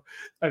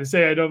 I would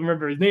say I don't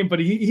remember his name, but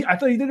I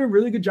thought he did a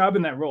really good job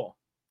in that role.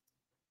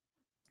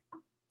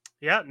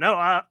 Yeah, no,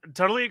 I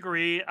totally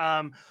agree.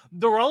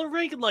 The roller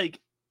rink,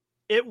 like,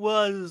 it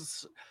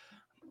was.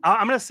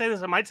 I'm gonna say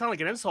this; it might sound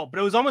like an insult,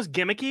 but it was almost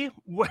gimmicky.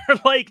 Where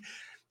like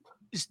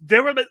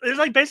it was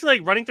like basically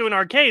like running through an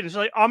arcade. It's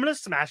like, I'm gonna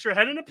smash your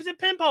head in a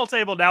pinball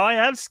table. Now I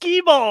have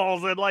skee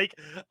balls, and like,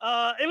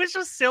 it was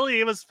just silly.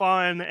 It was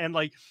fun, and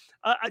like,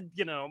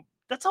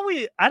 that's all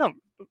we. I don't.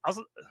 I'll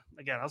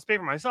speak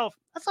for myself.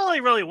 That's all I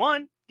really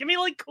want. Give me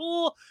like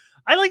cool.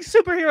 I like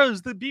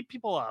superheroes that beat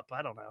people up.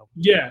 I don't know.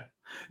 Yeah.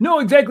 No,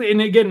 exactly.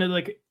 And again,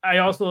 like I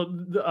also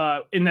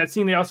in that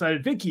scene they also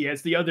had Vicky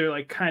as the other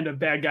like kind of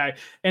bad guy.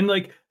 And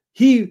like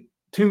he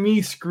to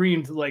me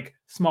screamed like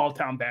small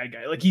town bad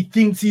guy. Like he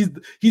thinks he's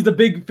the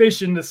big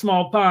fish in the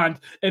small pond.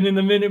 And in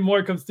the minute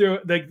more comes through,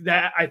 like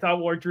that I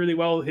thought worked really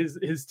well.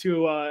 His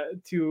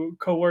two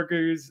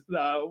coworkers.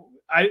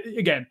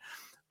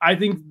 I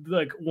think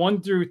like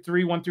 1 through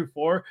 3, 1 through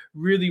 4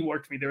 really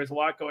worked for me. There was a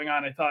lot going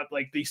on. I thought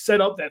like they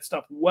set up that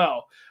stuff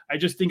well. I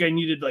just think I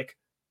needed like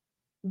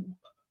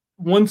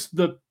once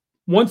the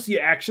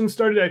action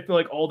started, I feel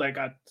like all that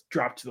got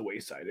dropped to the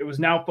wayside. It was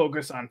now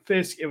focused on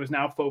Fisk. It was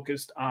now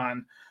focused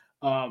on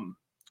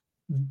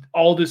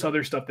all this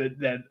other stuff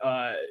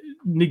that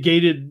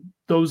negated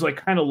those like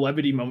kind of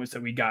levity moments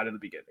that we got in the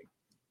beginning.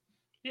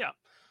 Yeah.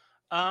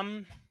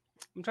 I'm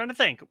trying to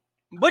think.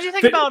 What do you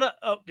think about?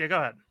 Oh, yeah, go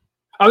ahead.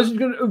 I was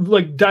going to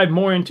like dive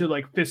more into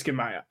like Fisk and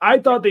Maya. I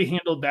thought they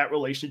handled that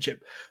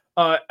relationship.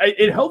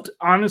 It helped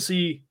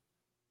honestly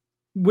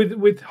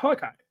with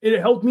Hawkeye. It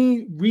helped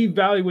me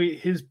reevaluate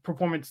his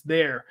performance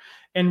there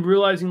and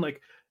realizing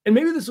like, and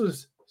maybe this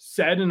was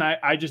said and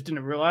I just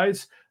didn't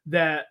realize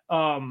that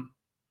the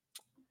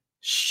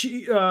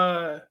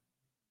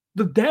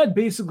dad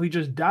basically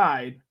just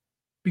died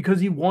because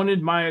he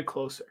wanted Maya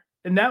closer.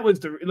 And that was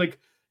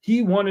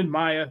he wanted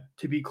Maya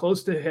to be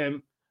close to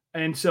him.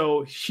 And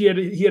so he had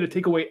to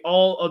take away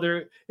all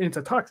other, and it's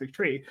a toxic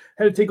trait,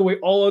 had to take away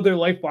all other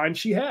lifelines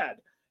she had.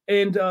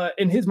 And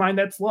in his mind,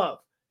 that's love.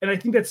 And I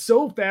think that's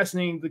so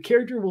fascinating. The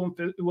character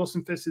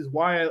Wilson Fisk is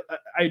why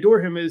I adore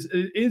him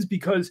is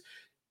because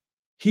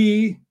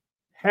he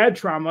had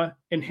trauma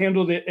and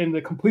handled it in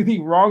the completely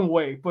wrong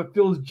way, but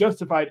feels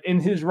justified in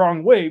his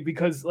wrong way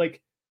because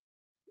like,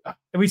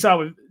 and we saw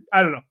with,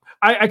 I don't know.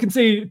 I can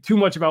say too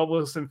much about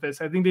Wilson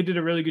Fisk. I think they did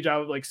a really good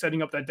job of like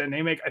setting up that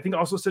dynamic. I think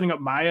also setting up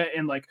Maya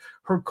and like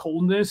her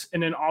coldness,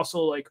 and then also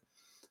like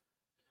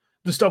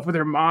the stuff with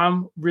her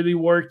mom really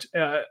worked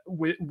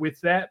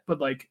with that. But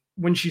like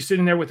when she's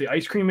sitting there with the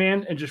ice cream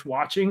man and just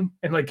watching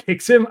and like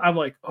kicks him, I'm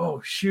like, oh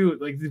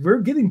shoot, like we're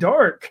getting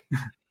dark.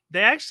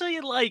 They actually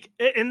like,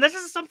 and this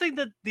is something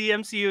that the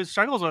MCU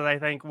struggles with, I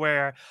think,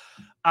 where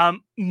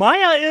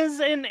Maya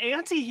is an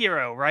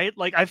anti-hero, right?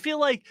 Like I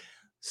feel like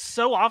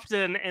so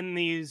often in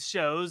these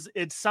shows,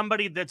 it's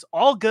somebody that's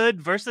all good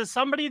versus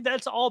somebody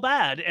that's all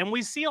bad. And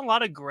we see a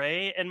lot of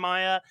gray in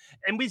Maya,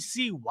 and we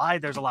see why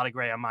there's a lot of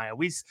gray on Maya.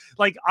 We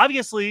like,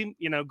 obviously,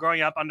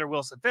 growing up under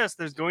Wilson Fisk,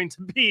 there's going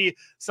to be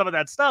some of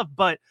that stuff,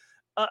 but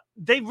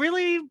they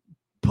really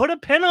put a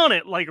pin on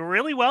it like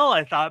really well,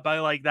 I thought, by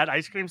like that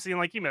ice cream scene,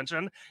 like you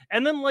mentioned,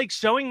 and then like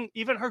showing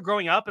even her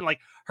growing up and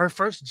like her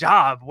first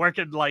job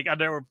working like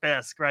under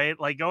Fisk, right?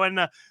 Like going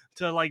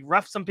to like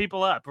rough some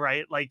people up,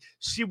 right? Like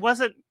she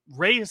wasn't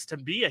raised to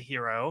be a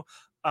hero.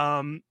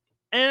 And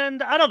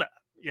I don't know,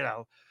 you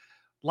know,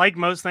 like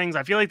most things,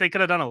 I feel like they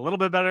could have done a little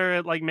bit better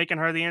at like making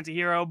her the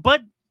anti-hero,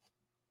 but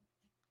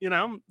you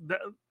know,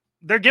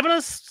 they're giving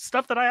us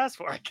stuff that I asked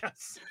for, I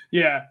guess.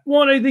 Yeah.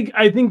 Well, and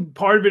I think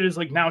part of it is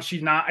like now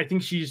she's not. I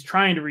think she's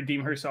trying to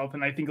redeem herself,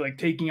 and I think like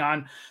taking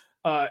on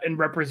and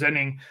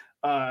representing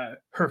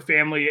her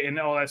family and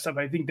all that stuff.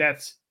 I think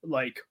that's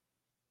like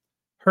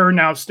her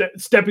now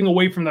stepping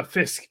away from the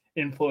Fisk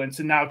influence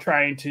and now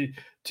trying to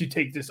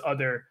take this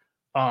other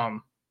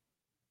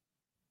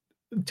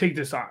take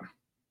this on.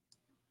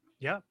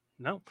 Yeah.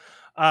 No.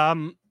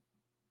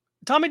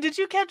 Tommy, did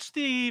you catch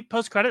the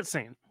post-credit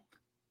scene?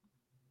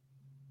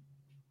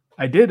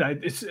 I did.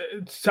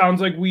 It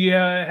sounds like we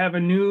have a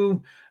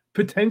new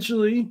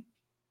potentially.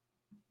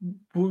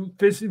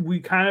 We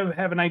kind of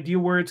have an idea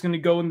where it's going to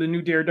go in the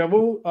new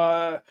Daredevil.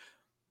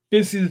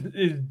 This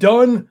is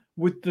done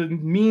with the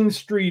mean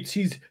streets.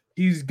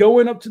 He's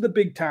going up to the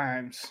big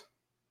times.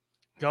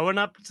 Going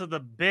up to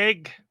the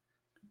big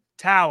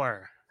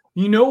tower.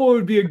 You know what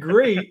would be a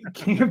great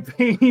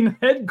campaign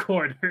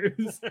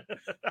headquarters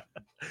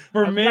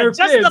for Mayor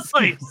just Fisk. The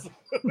place.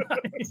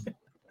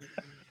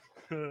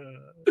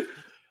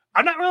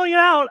 I'm not ruling it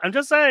out. I'm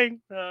just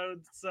saying.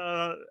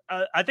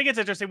 I think it's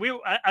interesting.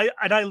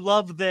 I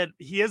love that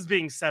he is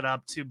being set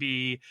up to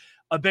be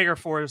a bigger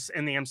force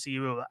in the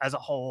MCU as a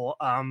whole.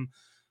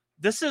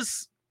 This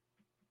is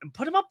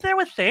put him up there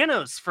with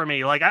Thanos for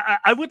me. Like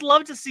I would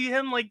love to see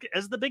him like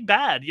as the big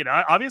bad. You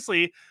know,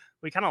 obviously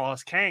we kind of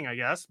lost Kang, I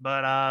guess,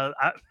 but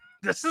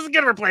this is a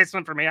good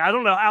replacement for me. I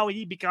don't know how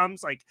he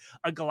becomes like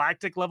a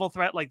galactic level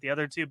threat like the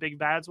other two big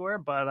bads were,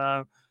 but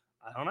I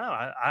don't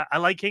know. I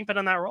like Kingpin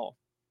in that role.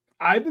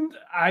 I've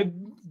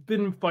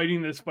been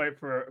fighting this fight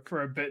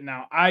for a bit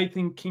now. I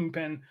think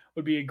Kingpin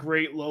would be a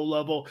great low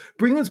level.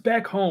 Bring us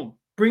back home.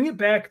 Bring it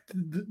back.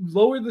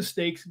 Lower the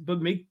stakes,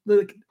 but make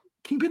like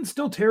Kingpin's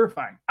still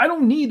terrifying. I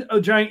don't need a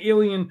giant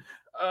alien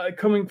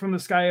coming from the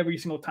sky every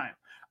single time.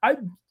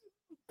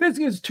 This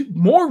is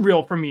more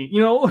real for me.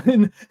 You know,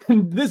 in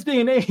this day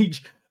and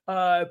age,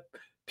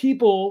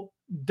 people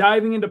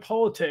diving into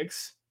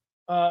politics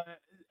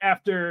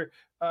after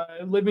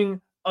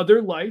living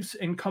other lives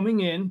and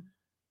coming in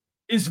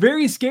is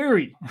very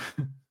scary.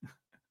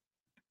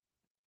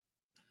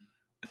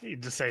 You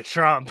just say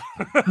Trump.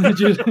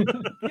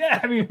 Yeah,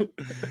 I mean,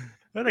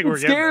 I think we're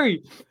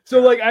scary.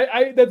 So like,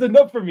 I that's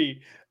enough for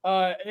me.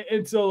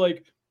 And so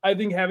like, I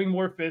think having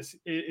more Fisk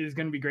is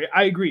going to be great.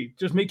 I agree.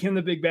 Just make him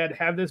the big bad.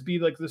 Have this be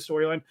like the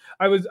storyline.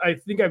 I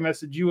think I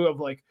messaged you of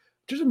like,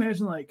 just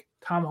imagine like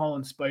Tom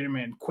Holland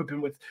Spider-Man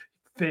quipping with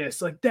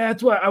Fisk. Like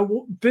that's why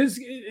Fisk.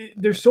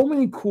 There's so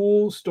many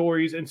cool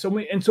stories and so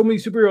many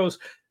superheroes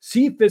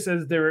see Fisk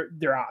as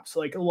their ops.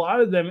 Like a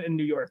lot of them in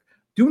New York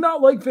do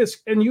not like Fisk,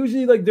 and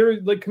usually like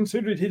they're like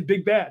considered his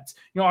big bads.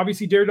 You know,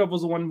 obviously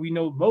Daredevil's the one we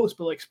know most,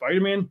 but like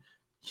Spider-Man,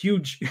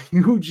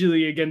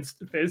 hugely against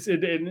Fisk,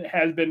 and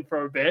has been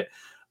for a bit.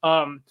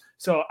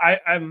 So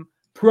I'm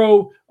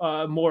pro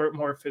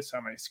more Fisk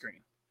on my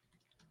screen.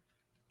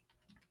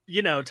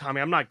 You know,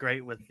 Tommy, I'm not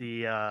great with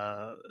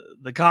the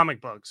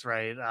comic books,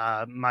 right?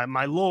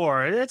 My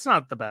lore, it's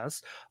not the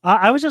best.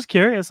 I was just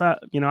curious.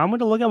 You know, I'm going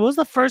to look at what was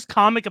the first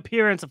comic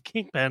appearance of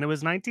Kingpin. It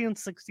was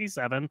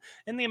 1967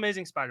 in The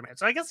Amazing Spider-Man.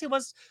 So I guess he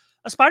was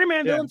a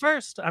Spider-Man villain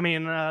first. I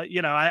mean,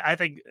 you know, I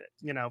think,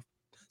 you know,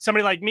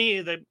 somebody like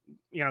me that,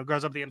 you know,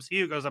 grows up the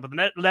MCU, goes up with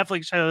the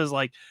Netflix shows,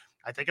 like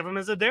I think of him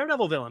as a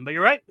Daredevil villain. But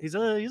you're right, he's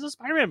a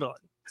Spider-Man villain.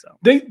 So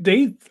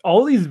they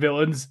all these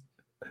villains.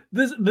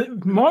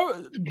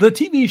 The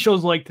TV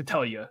shows like to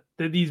tell you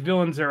that these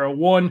villains are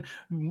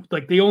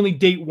like they only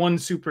date one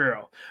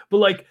superhero, but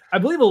like I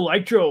believe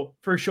Electro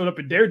first showed up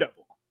in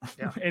Daredevil,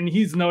 and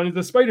he's known as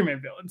the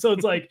Spider-Man villain. So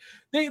it's like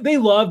they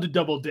love to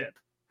double dip.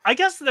 I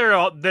guess they're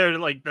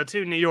like the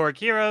two New York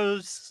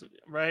heroes,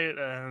 right?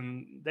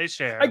 And they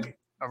share.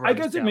 I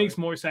guess it makes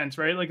more sense,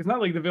 right? Like it's not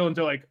like the villains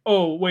are like,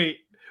 oh wait,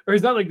 or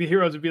it's not like the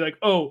heroes would be like,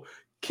 oh,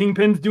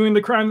 Kingpin's doing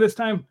the crime this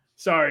time.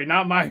 Sorry,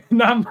 not my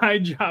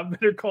job.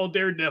 Better call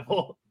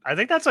Daredevil. I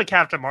think that's what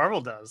Captain Marvel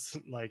does.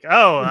 Like,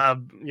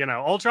 you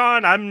know,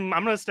 Ultron. I'm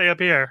gonna stay up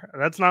here.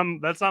 That's not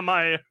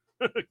my.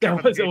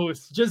 That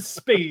was just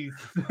space.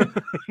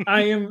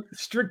 I am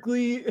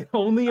strictly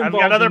only involved.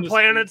 I've got other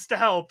planets to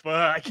help.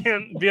 I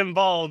can't be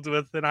involved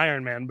with an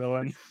Iron Man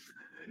villain.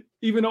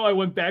 Even though I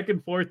went back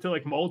and forth to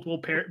like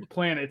multiple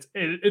planets,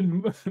 it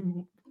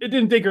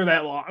didn't take her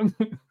that long.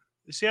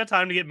 She had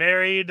time to get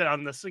married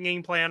on the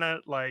singing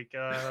planet. Like,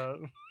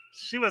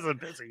 she wasn't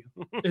busy.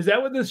 Is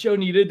that what this show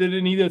needed? Did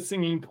it need a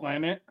singing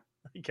planet?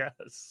 I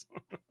guess.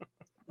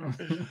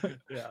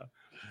 Yeah.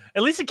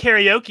 At least a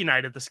karaoke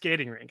night at the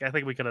skating rink. I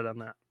think we could have done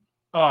that.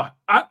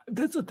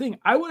 That's the thing.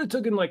 I would have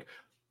taken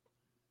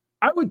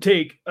I would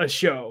take a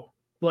show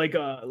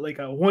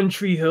a One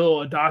Tree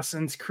Hill, a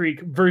Dawson's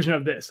Creek version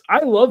of this.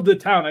 I love the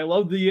town. I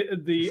love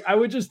the. I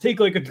would just take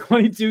like a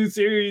 22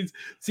 series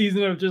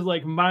season of just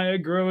like Maya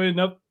growing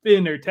up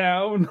in her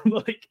town.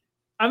 Like,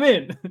 I'm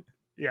in.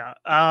 Yeah.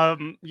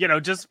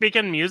 Just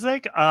speaking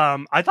music,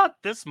 I thought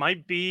this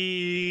might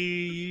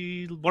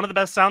be one of the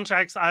best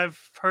soundtracks I've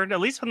heard, at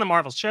least from the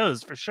Marvel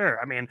shows, for sure.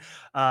 I mean,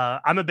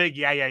 I'm a big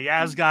Yeah Yeah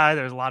Yeahs guy.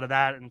 There's a lot of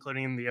that,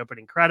 including the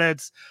opening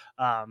credits.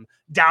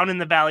 Down in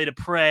the Valley to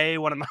Pray,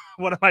 one of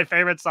my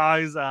favorite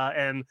songs,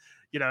 and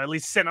at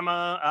least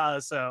cinema. I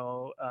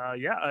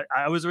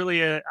was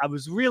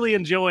really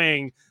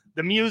enjoying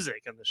the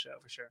music in the show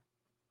for sure.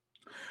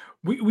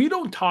 We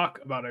don't talk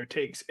about our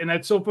takes, and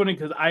that's so funny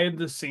because I had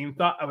the same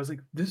thought. I was like,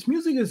 this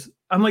music is.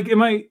 I'm like,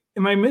 am I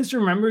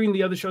misremembering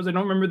the other shows? I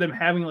don't remember them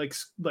having like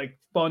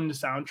fun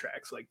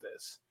soundtracks like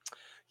this.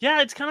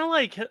 Yeah, it's kind of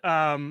like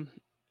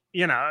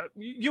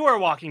you are a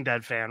Walking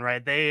Dead fan,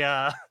 right? They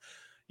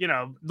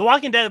The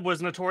Walking Dead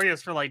was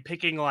notorious for like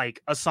picking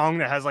like a song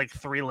that has like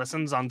 3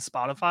 listens on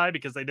Spotify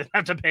because they didn't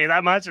have to pay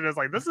that much. And it's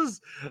like, this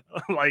is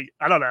like,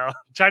 I don't know,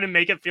 trying to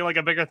make it feel like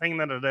a bigger thing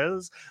than it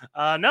is.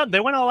 No, they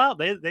went all out.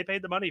 They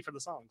paid the money for the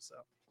song. So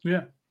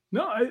yeah.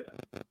 No,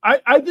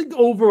 I think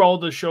overall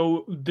the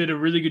show did a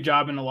really good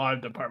job in a lot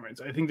of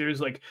departments. I think there's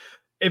like,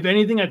 if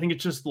anything, I think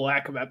it's just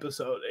lack of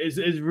episode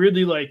is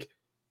really like,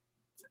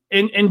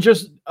 and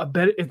just a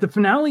better, if the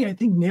finale, I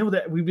think nailed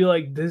it, we'd be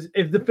like this.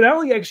 If the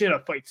finale actually had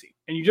a fight scene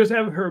and you just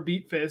have her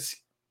beat Fisk,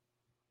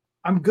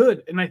 I'm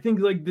good. And I think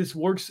like this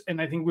works.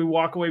 And I think we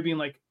walk away being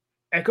like,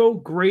 Echo,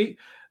 great,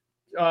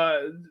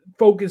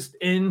 focused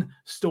in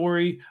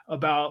story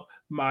about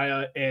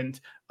Maya. And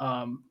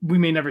we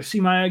may never see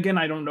Maya again.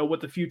 I don't know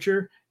what the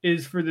future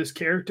is for this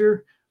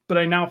character, but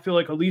I now feel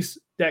like at least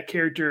that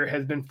character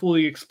has been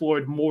fully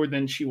explored more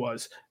than she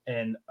was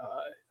in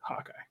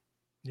Hawkeye.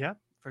 Yeah,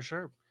 for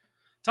sure.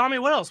 Tommy,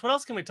 what else? What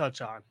else can we touch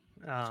on?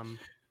 Trying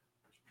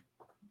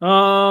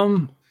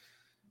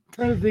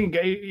to think.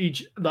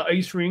 The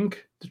ice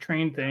rink, the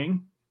train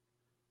thing,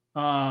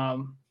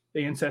 the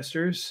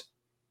ancestors.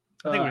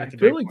 I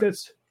feel like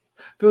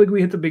we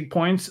hit the big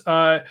points.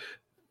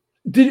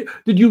 Did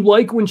you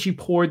like when she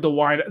poured the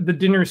wine? The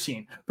dinner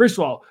scene. First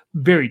of all,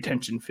 very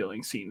tension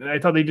filling scene, and I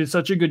thought they did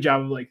such a good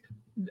job of like.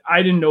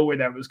 I didn't know where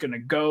that was going to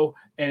go,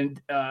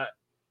 and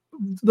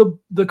the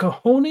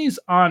cojones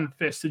on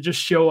Fisk to just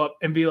show up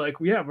and be like,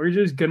 yeah, we're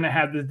just gonna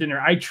have this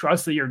dinner. I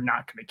trust that you're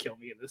not gonna kill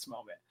me in this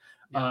moment.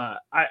 Yeah.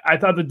 I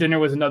thought the dinner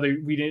was another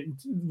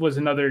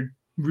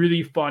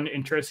really fun,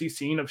 interesting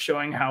scene of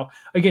showing how,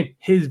 again,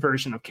 his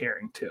version of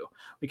caring too,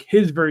 like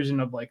his version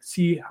of like,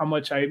 see how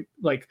much I'm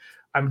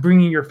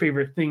bringing your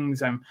favorite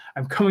things. I'm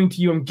coming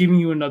to you. I'm giving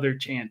you another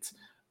chance.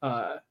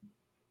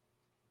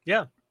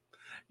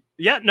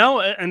 Yeah, no,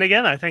 and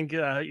again, I think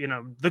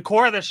the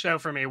core of this show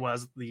for me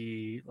was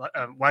the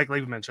like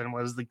Lee mentioned,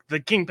 was the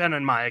Kingpin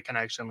and Maya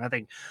connection. I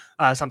think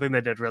something they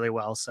did really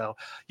well. So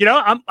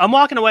I'm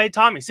walking away.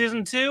 Tommy,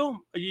 season 2,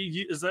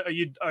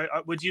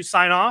 would you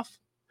sign off?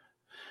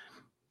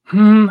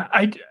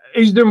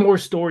 Is there more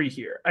story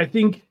here? I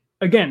think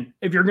again,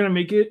 if you're gonna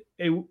make it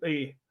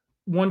a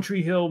One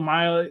Tree Hill,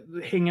 Maya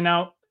hanging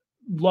out,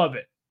 love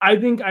it. I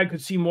think I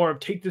could see more of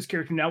take this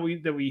character now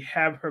that we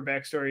have her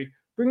backstory.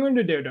 Bring her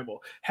into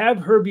Daredevil. Have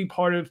her be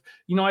part of,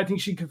 I think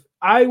she could.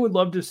 I would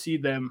love to see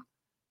them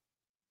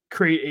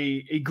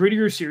create a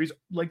grittier series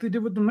like they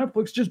did with the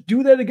Netflix. Just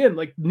do that again,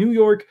 like New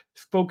York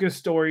focused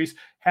stories.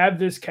 Have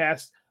this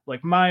cast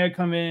like Maya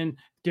come in,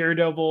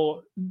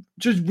 Daredevil.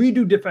 Just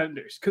redo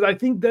Defenders, because I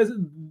think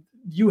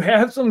you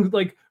have some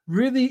like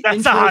really.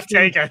 That's a hot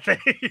take, I think.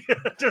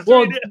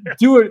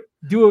 do it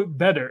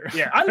better.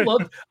 Yeah, I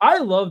loved.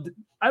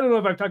 I don't know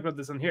if I've talked about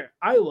this on here.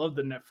 I love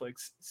the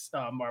Netflix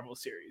Marvel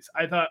series.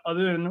 I thought,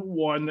 other than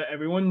one that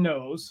everyone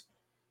knows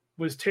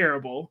was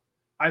terrible,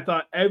 I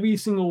thought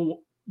the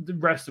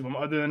rest of them,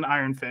 other than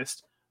Iron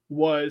Fist,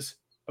 was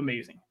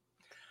amazing.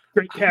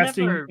 Great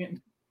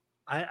casting.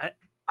 I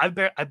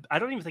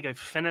don't even think I've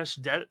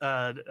finished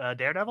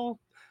Daredevil.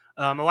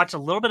 I watched a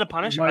little bit of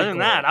Punisher. Other than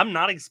that, I'm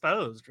not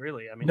exposed,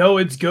 really. I mean, no,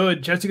 it's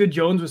good. Jessica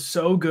Jones was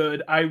so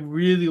good. I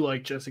really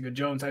liked Jessica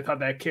Jones. I thought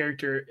that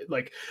character,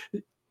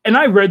 and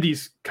I read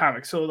these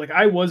comics, so like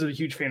I was a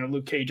huge fan of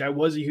Luke Cage. I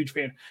was a huge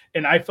fan,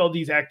 and I felt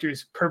these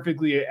actors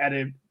perfectly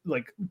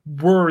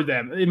were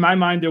them. In my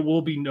mind, there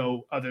will be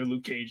no other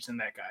Luke Cage than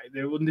that guy.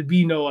 There will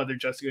be no other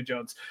Jessica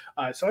Jones.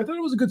 So I thought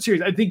it was a good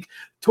series. I think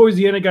towards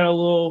the end it got a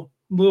little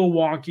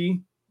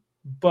wonky,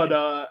 but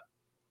I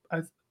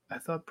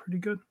thought pretty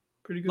good.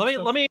 Pretty good.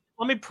 Let me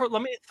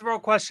throw a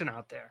question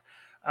out there.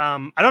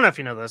 I don't know if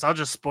you know this. I'll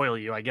just spoil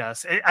you, I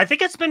guess. I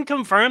think it's been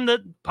confirmed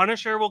that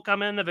Punisher will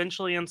come in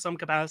eventually in some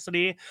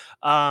capacity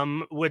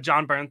with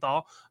Jon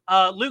Bernthal.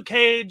 Luke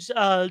Cage,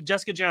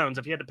 Jessica Jones,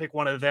 if you had to pick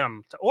one of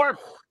them. Or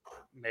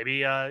maybe,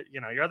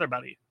 your other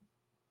buddy.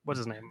 What's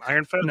his name?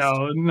 Iron Fist?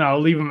 No,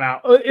 leave him out.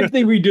 If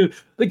they redo,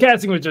 the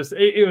casting was just,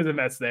 it was a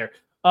mess there.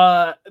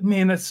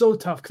 Man, that's so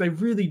tough because I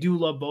really do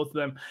love both of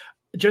them.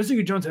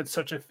 Jessica Jones had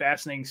such a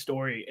fascinating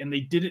story, and they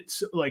did it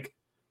so,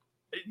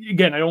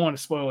 again, I don't want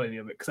to spoil any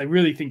of it because I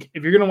really think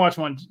if you're gonna watch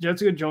one,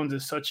 Jessica Jones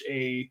is such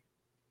a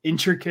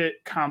intricate,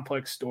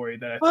 complex story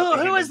that I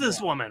thought Who is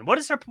this woman? What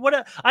is her?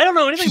 I don't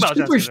know anything she's about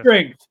super Jessica.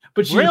 strength,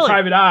 but she's Really? a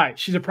private eye.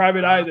 She's a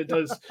private eye that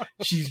does.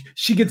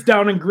 She gets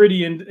down and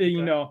gritty, and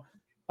you know,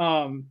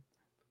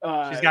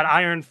 she's got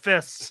iron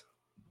fists.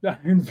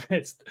 Iron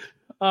fist.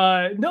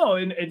 No,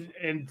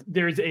 and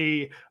there's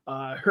a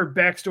her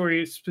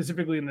backstory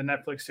specifically in the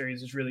Netflix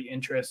series is really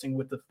interesting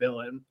with the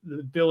villain.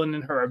 The villain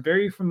and her are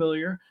very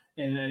familiar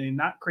in a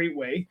not great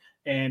way,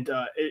 and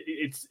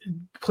it's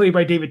played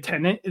by David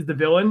Tennant is the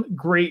villain.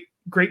 Great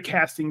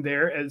casting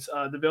there as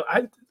the villain.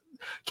 I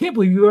can't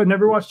believe you have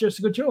never watched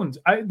Jessica Jones.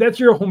 That's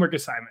your homework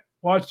assignment.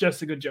 Watch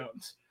Jessica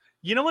Jones.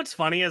 You know what's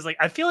funny is like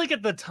I feel like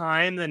at the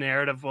time the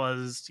narrative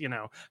was, you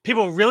know,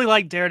 people really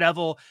liked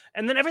Daredevil,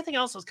 and then everything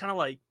else was kind of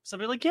like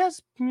somebody like,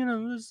 yes, you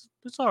know,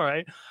 it's all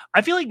right.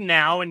 I feel like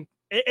now, and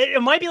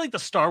it might be like the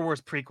Star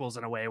Wars prequels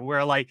in a way,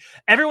 where like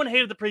everyone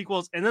hated the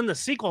prequels, and then the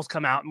sequels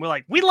come out, and we're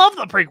like, we love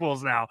the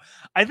prequels now.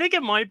 I think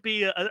it might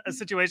be a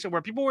situation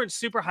where people weren't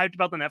super hyped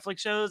about the Netflix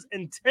shows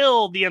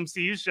until the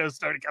MCU shows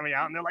started coming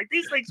out, and they're like,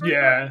 these things,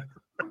 yeah.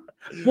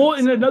 Well,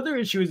 and another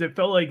issue is it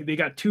felt like they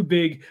got too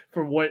big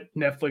for what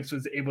Netflix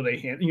was able to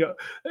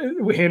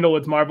handle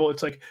with Marvel.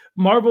 It's like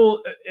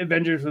Marvel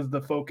Avengers was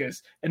the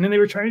focus, and then they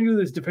were trying to do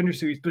this Defender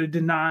series, but it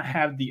did not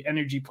have the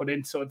energy put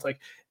in. So it's like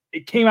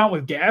it came out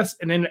with gas,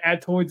 and then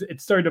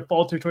it started to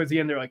falter towards the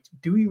end. They're like,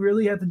 do we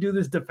really have to do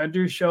this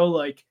Defenders show?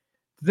 Like,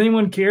 does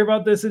anyone care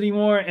about this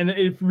anymore? And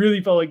it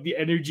really felt like the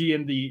energy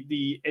and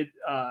the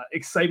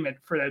excitement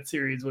for that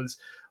series was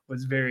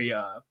very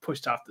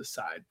pushed off the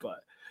side, but.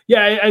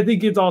 Yeah, I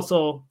think it's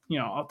also, you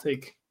know, I'll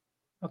take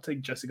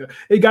Jessica.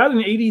 It got an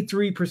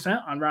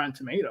 83% on Rotten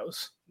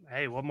Tomatoes.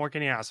 Hey, what more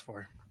can you ask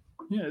for?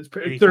 Yeah, it's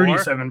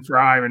 37 for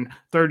Iron,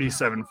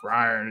 37 for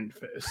Iron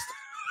Fist.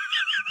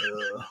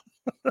 I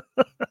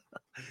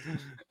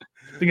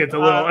think it's a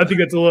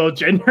little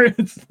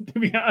generous, to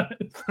be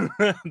honest.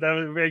 That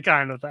was very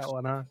kind with that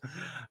one,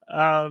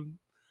 huh?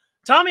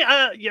 Tommy,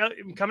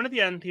 coming to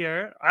the end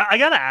here, I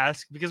gotta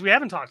ask because we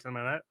haven't talked in a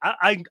minute.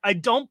 I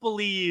don't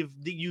believe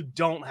that you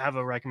don't have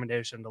a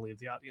recommendation to leave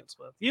the audience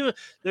with.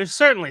 There's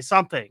certainly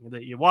something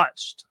that you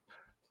watched.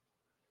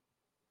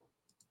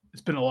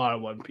 It's been a lot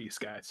of One Piece,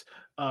 guys.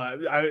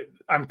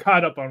 I'm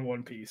caught up on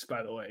One Piece,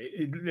 by the way.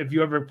 If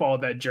you ever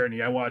followed that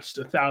journey, I watched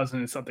 1,000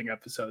 and something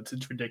episodes.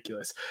 It's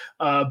ridiculous.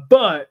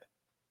 But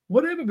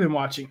what have I been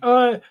watching?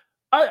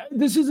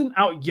 This isn't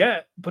out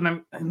yet, but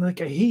I'm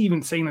like I hate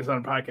even saying this on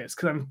a podcast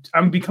because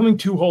I'm becoming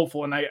too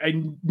hopeful, and I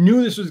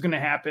knew this was going to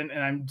happen,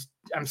 and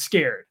I'm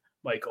scared,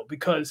 Michael,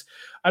 because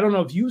I don't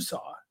know if you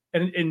saw,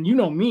 and you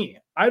know me,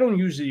 I don't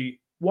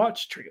usually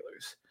watch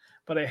trailers,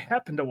 but I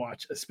happened to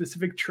watch a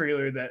specific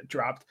trailer that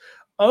dropped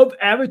of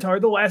Avatar: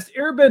 The Last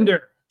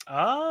Airbender.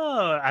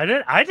 Oh,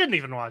 I didn't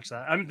even watch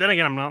that. Then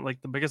again, I'm not like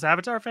the biggest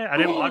Avatar fan. I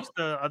didn't watch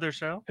the other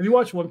show. Have you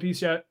watched One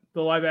Piece yet?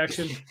 The live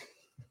action.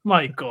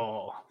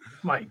 Michael,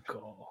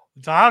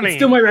 Tommy, it's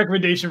still my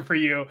recommendation for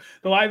you.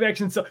 The live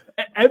action. So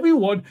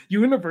everyone,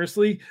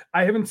 universally,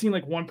 I haven't seen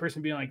like one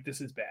person being like,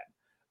 "This is bad."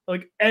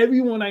 Like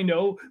everyone I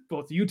know,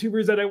 both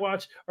YouTubers that I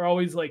watch, are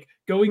always like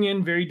going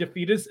in very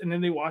defeatist, and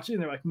then they watch it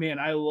and they're like, "Man,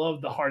 I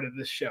love the heart of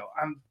this show."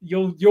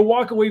 You'll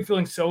walk away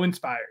feeling so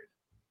inspired.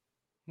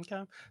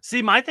 Okay.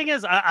 See, my thing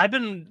is, I've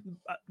been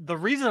the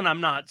reason I'm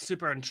not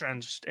super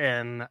entrenched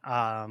in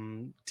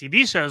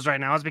TV shows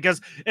right now is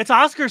because it's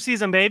Oscar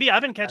season, baby.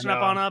 I've been catching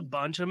up on a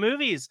bunch of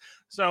movies,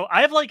 so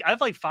I have like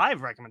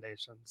 5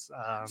 recommendations.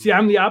 See,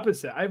 I'm the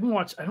opposite. I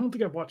don't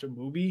think I've watched a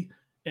movie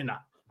in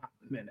a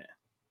minute.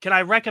 Can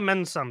I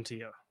recommend some to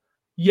you?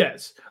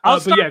 Yes,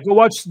 but yeah, go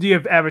watch the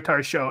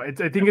Avatar show. I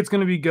think it's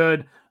going to be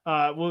good.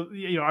 Well,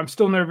 you know, I'm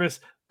still nervous,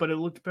 but it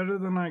looked better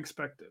than I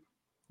expected.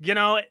 You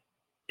know,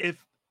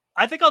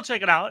 I think I'll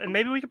check it out, and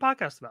maybe we can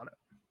podcast about it.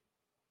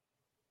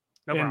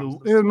 No problem.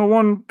 And the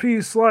One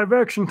Piece live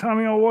action,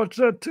 Tommy, I'll watch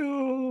that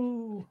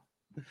too.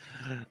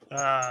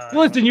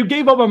 Listen, you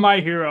gave up on My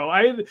Hero.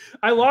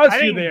 I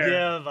lost you there.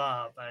 Give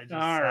up. I just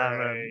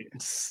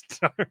haven't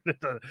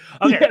started.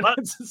 Okay, yeah,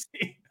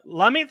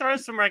 let me throw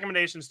some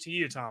recommendations to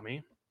you,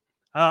 Tommy.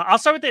 I'll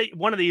start with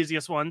one of the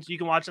easiest ones. You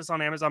can watch this on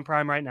Amazon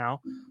Prime right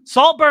now.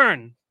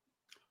 Saltburn.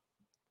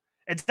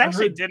 It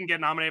actually didn't get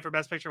nominated for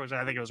Best Picture, which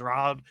I think it was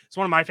robbed. It's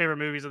one of my favorite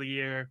movies of the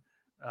year.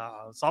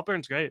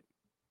 Saltburn's great.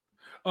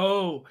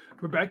 Oh,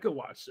 Rebecca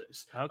watched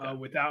this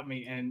without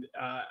me, and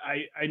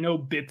I know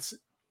bits.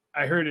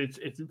 I heard it's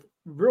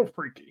real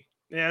freaky.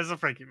 Yeah, it's a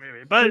freaky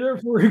movie, but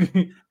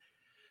freaky.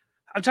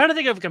 I'm trying to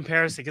think of a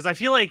comparison because I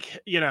feel like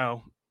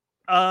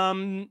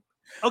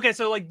okay,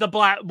 so like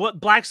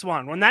Black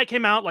Swan, when that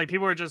came out, like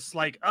people were just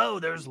like, "Oh,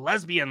 there's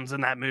lesbians in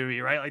that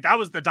movie," right? Like that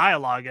was the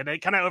dialogue, and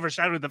it kind of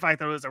overshadowed the fact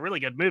that it was a really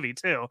good movie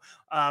too.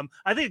 I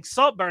think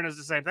Saltburn is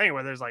the same thing,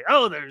 where there's like,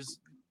 "Oh, there's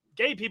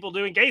gay people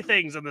doing gay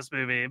things in this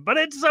movie," but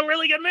it's a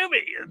really good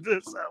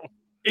movie. So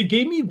it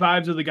gave me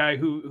vibes of the guy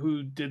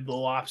who did The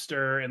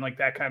Lobster and like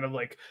that kind of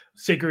like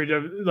sacred,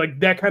 like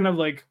that kind of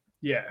like,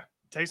 yeah.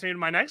 takes me to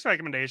my next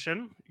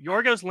recommendation.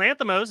 Yorgos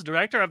Lanthimos,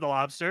 director of The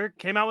Lobster,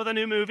 came out with a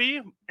new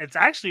movie. It's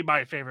actually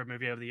my favorite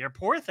movie of the year,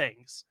 Poor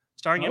Things,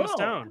 starring Emma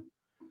Stone.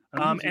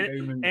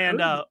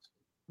 And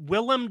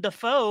Willem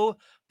Dafoe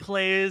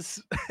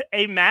plays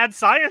a mad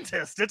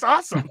scientist. It's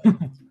awesome.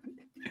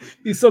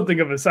 He's something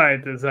of a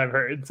scientist, I've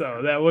heard,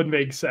 so that would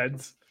make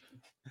sense.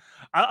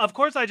 Of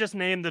course, I just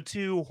named the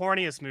two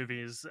horniest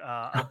movies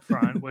up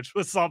front, which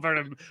was Saltburn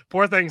and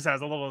Poor Things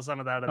has a little of some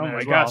of that in there. Oh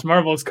my gosh,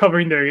 Marvel's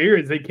covering their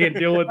ears. They can't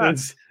deal with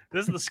this.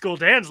 This is the school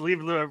dance.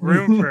 Leave the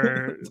room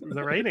for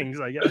the ratings,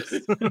 I guess.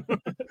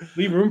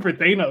 Leave room for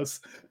Thanos.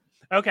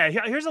 Okay,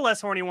 here's a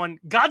less horny one.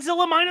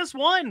 Godzilla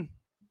 -1.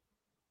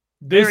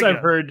 This I've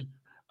heard.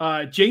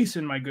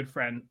 Jason, my good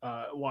friend,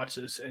 watched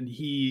this, and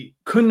he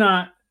could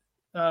not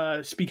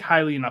speak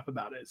highly enough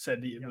about it.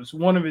 Said it was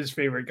one of his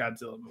favorite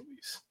Godzilla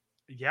movies.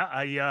 Yeah,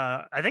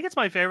 I think it's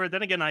my favorite.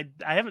 Then again, I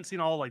haven't seen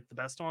all like the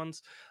best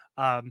ones.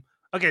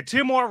 Okay,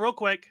 two more real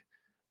quick.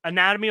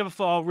 Anatomy of a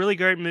Fall, really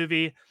great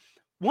movie.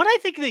 One I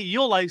think that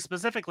you'll like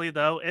specifically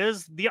though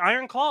is The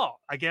Iron Claw.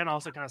 Again,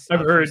 also kind of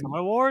I've heard some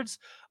awards.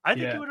 I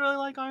think you would really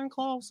like Iron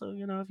Claw. So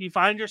if you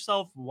find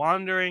yourself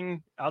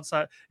wandering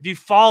outside, if you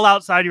fall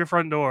outside your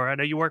front door, I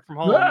know you work from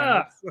home.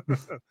 Ah!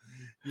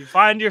 You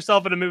find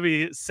yourself in a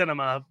movie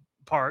cinema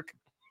park.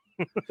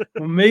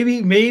 Well,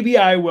 maybe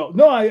I will.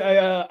 No,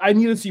 I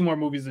need to see more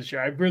movies this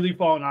year. I've really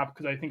fallen off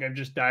because I think I've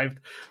just dived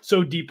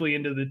so deeply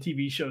into the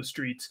TV show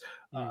streets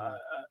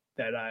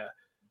that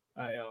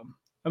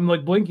I'm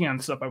like blinking on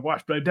stuff I've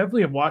watched, but I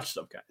definitely have watched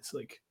stuff, guys.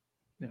 Like,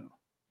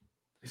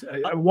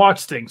 I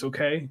watch things.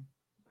 Okay.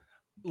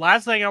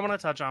 Last thing I want to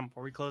touch on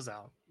before we close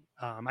out.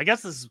 I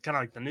guess this is kind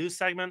of like the news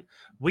segment.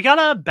 We got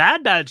a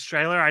Bad Batch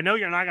trailer. I know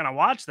you're not gonna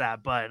watch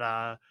that, but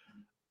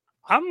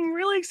I'm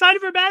really excited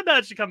for Bad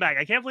Batch to come back.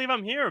 I can't believe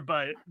I'm here,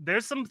 but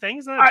there's some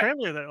things in the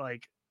trailer that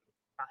like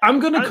I'm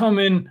gonna come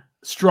in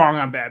strong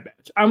on Bad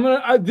Batch. I'm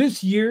gonna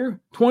this year,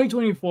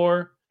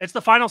 2024. It's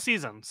the final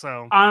season,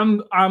 so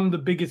I'm the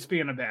biggest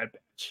fan of Bad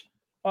Batch.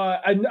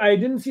 I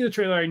didn't see the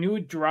trailer. I knew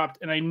it dropped,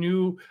 and I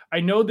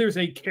know there's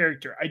a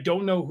character. I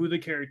don't know who the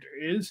character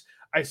is.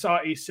 I saw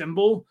a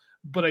symbol,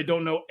 but I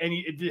don't know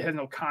it has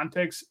no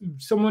context.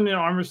 Someone in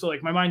armor, so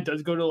like my mind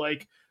does go to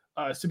like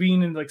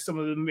Sabine and like some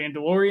of the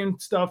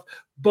Mandalorian stuff,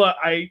 but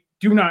I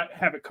do not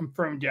have it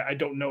confirmed yet. I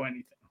don't know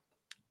anything.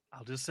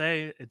 I'll just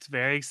say it's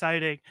very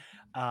exciting.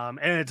 And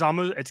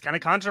it's kind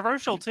of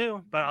controversial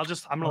too, but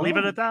I'm gonna leave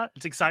it at that.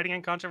 It's exciting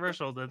and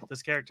controversial that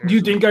this character. Do you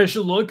think I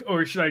should look,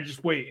 or should I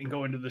just wait and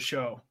go into the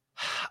show?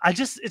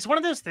 It's one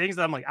of those things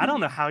that I'm like, I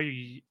don't know how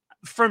you.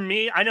 For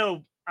me, I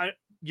know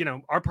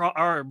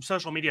our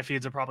social media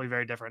feeds are probably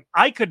very different.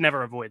 I could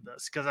never avoid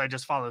this because I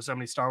just follow so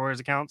many Star Wars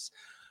accounts.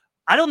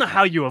 I don't know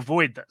how you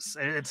avoid this.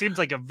 It seems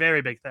like a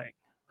very big thing.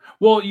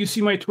 Well, you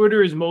see, my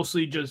Twitter is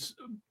mostly just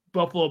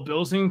Buffalo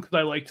Bills thing because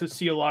I like to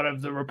see a lot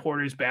of the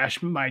reporters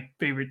bash my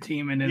favorite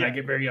team, and then I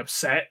get very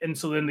upset. And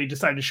so then they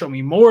decided to show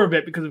me more of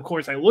it because, of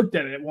course, I looked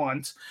at it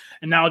once,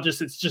 and now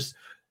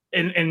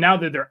and now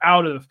that they're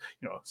out of,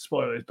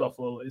 spoilers,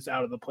 Buffalo is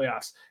out of the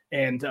playoffs,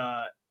 and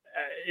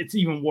it's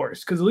even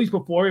worse because at least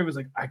before it was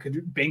like I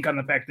could bank on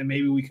the fact that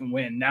maybe we can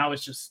win. Now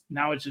it's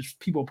just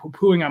people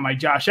poo-pooing on my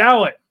Josh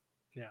Allen.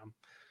 Yeah,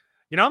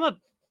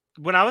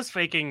 when I was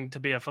faking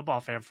to be a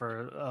football fan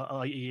for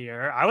a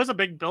year, I was a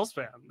big Bills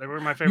fan. They were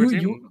my favorite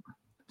team.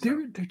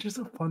 They're just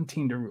a fun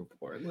team to root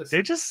for.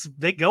 Listen.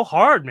 They go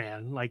hard,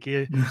 man. Like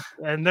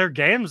and their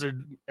games are,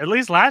 at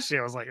least last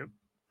year, I was like,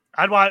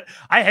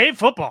 I hate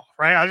football,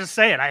 right? I'll just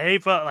say it. I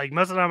hate football. Like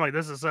most of the time, I'm like,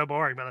 this is so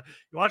boring. But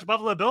you watch a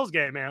Buffalo Bills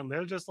game, man,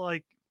 they're just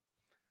like.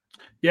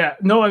 Yeah,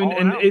 no, I mean,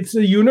 and it's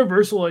a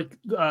universal. Like,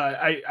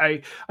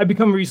 I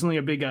become recently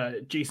a big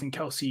Jason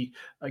Kelce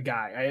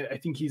guy. I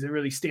think he's a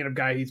really stand-up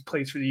guy. He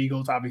plays for the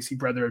Eagles, obviously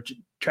brother of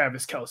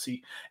Travis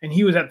Kelce, and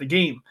he was at the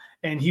game.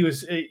 And he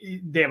was.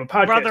 They have a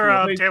podcast. Brother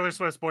of Taylor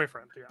Swift's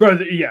boyfriend. Yeah.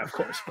 Brother, yeah, of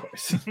course.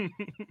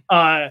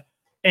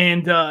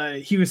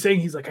 And he was saying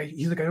he's like I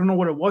don't know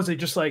what it was.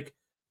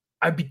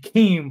 I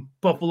became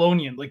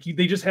Buffalonian. Like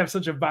they just have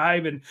such a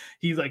vibe, and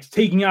he's like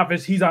taking off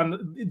as he's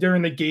on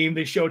during the game.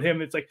 They showed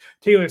him. It's like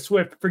Taylor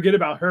Swift. Forget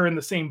about her in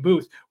the same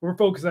booth. We're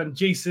focused on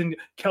Jason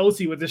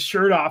Kelce with his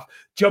shirt off,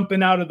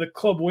 jumping out of the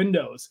club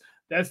windows.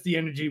 That's the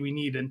energy we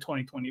need in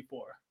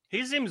 2024.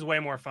 He seems way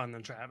more fun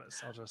than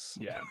Travis.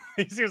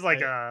 He seems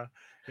like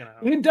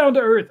even down to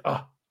earth.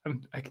 Oh,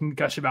 I can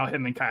gush about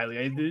him and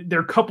Kylie.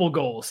 They're couple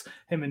goals,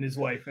 him and his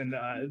wife, and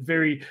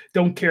very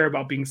don't care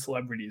about being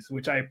celebrities,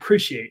 which I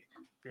appreciate.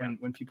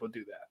 When people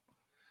do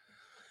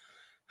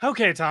that.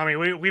 Okay, Tommy,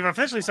 we've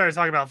officially started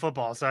talking about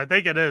football, so I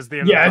think it is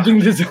the end. Yeah, I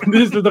think this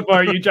is the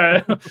part you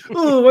try to.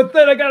 Oh, what's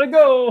that? I gotta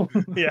go.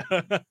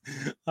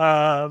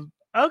 Yeah.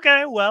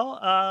 Okay. Well,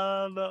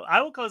 I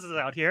will close this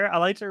out here. I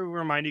like to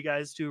remind you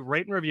guys to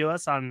rate and review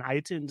us on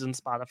iTunes and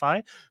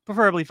Spotify,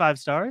 preferably 5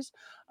 stars.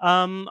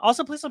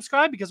 Also, please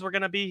subscribe because we're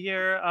going to be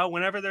here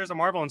whenever there's a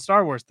Marvel and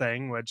Star Wars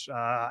thing, which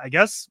I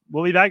guess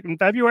we'll be back in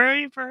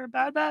February for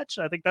Bad Batch.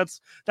 I think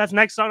that's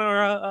next on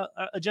our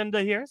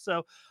agenda here.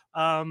 So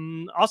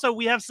also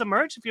we have some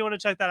merch if you want to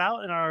check that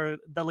out in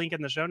the link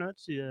in the show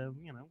notes.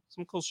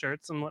 Some cool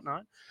shirts and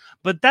whatnot.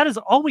 But that is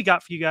all we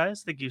got for you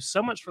guys. Thank you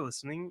so much for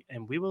listening,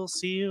 and we will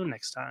see you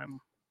next time.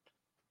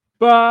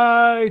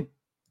 Bye.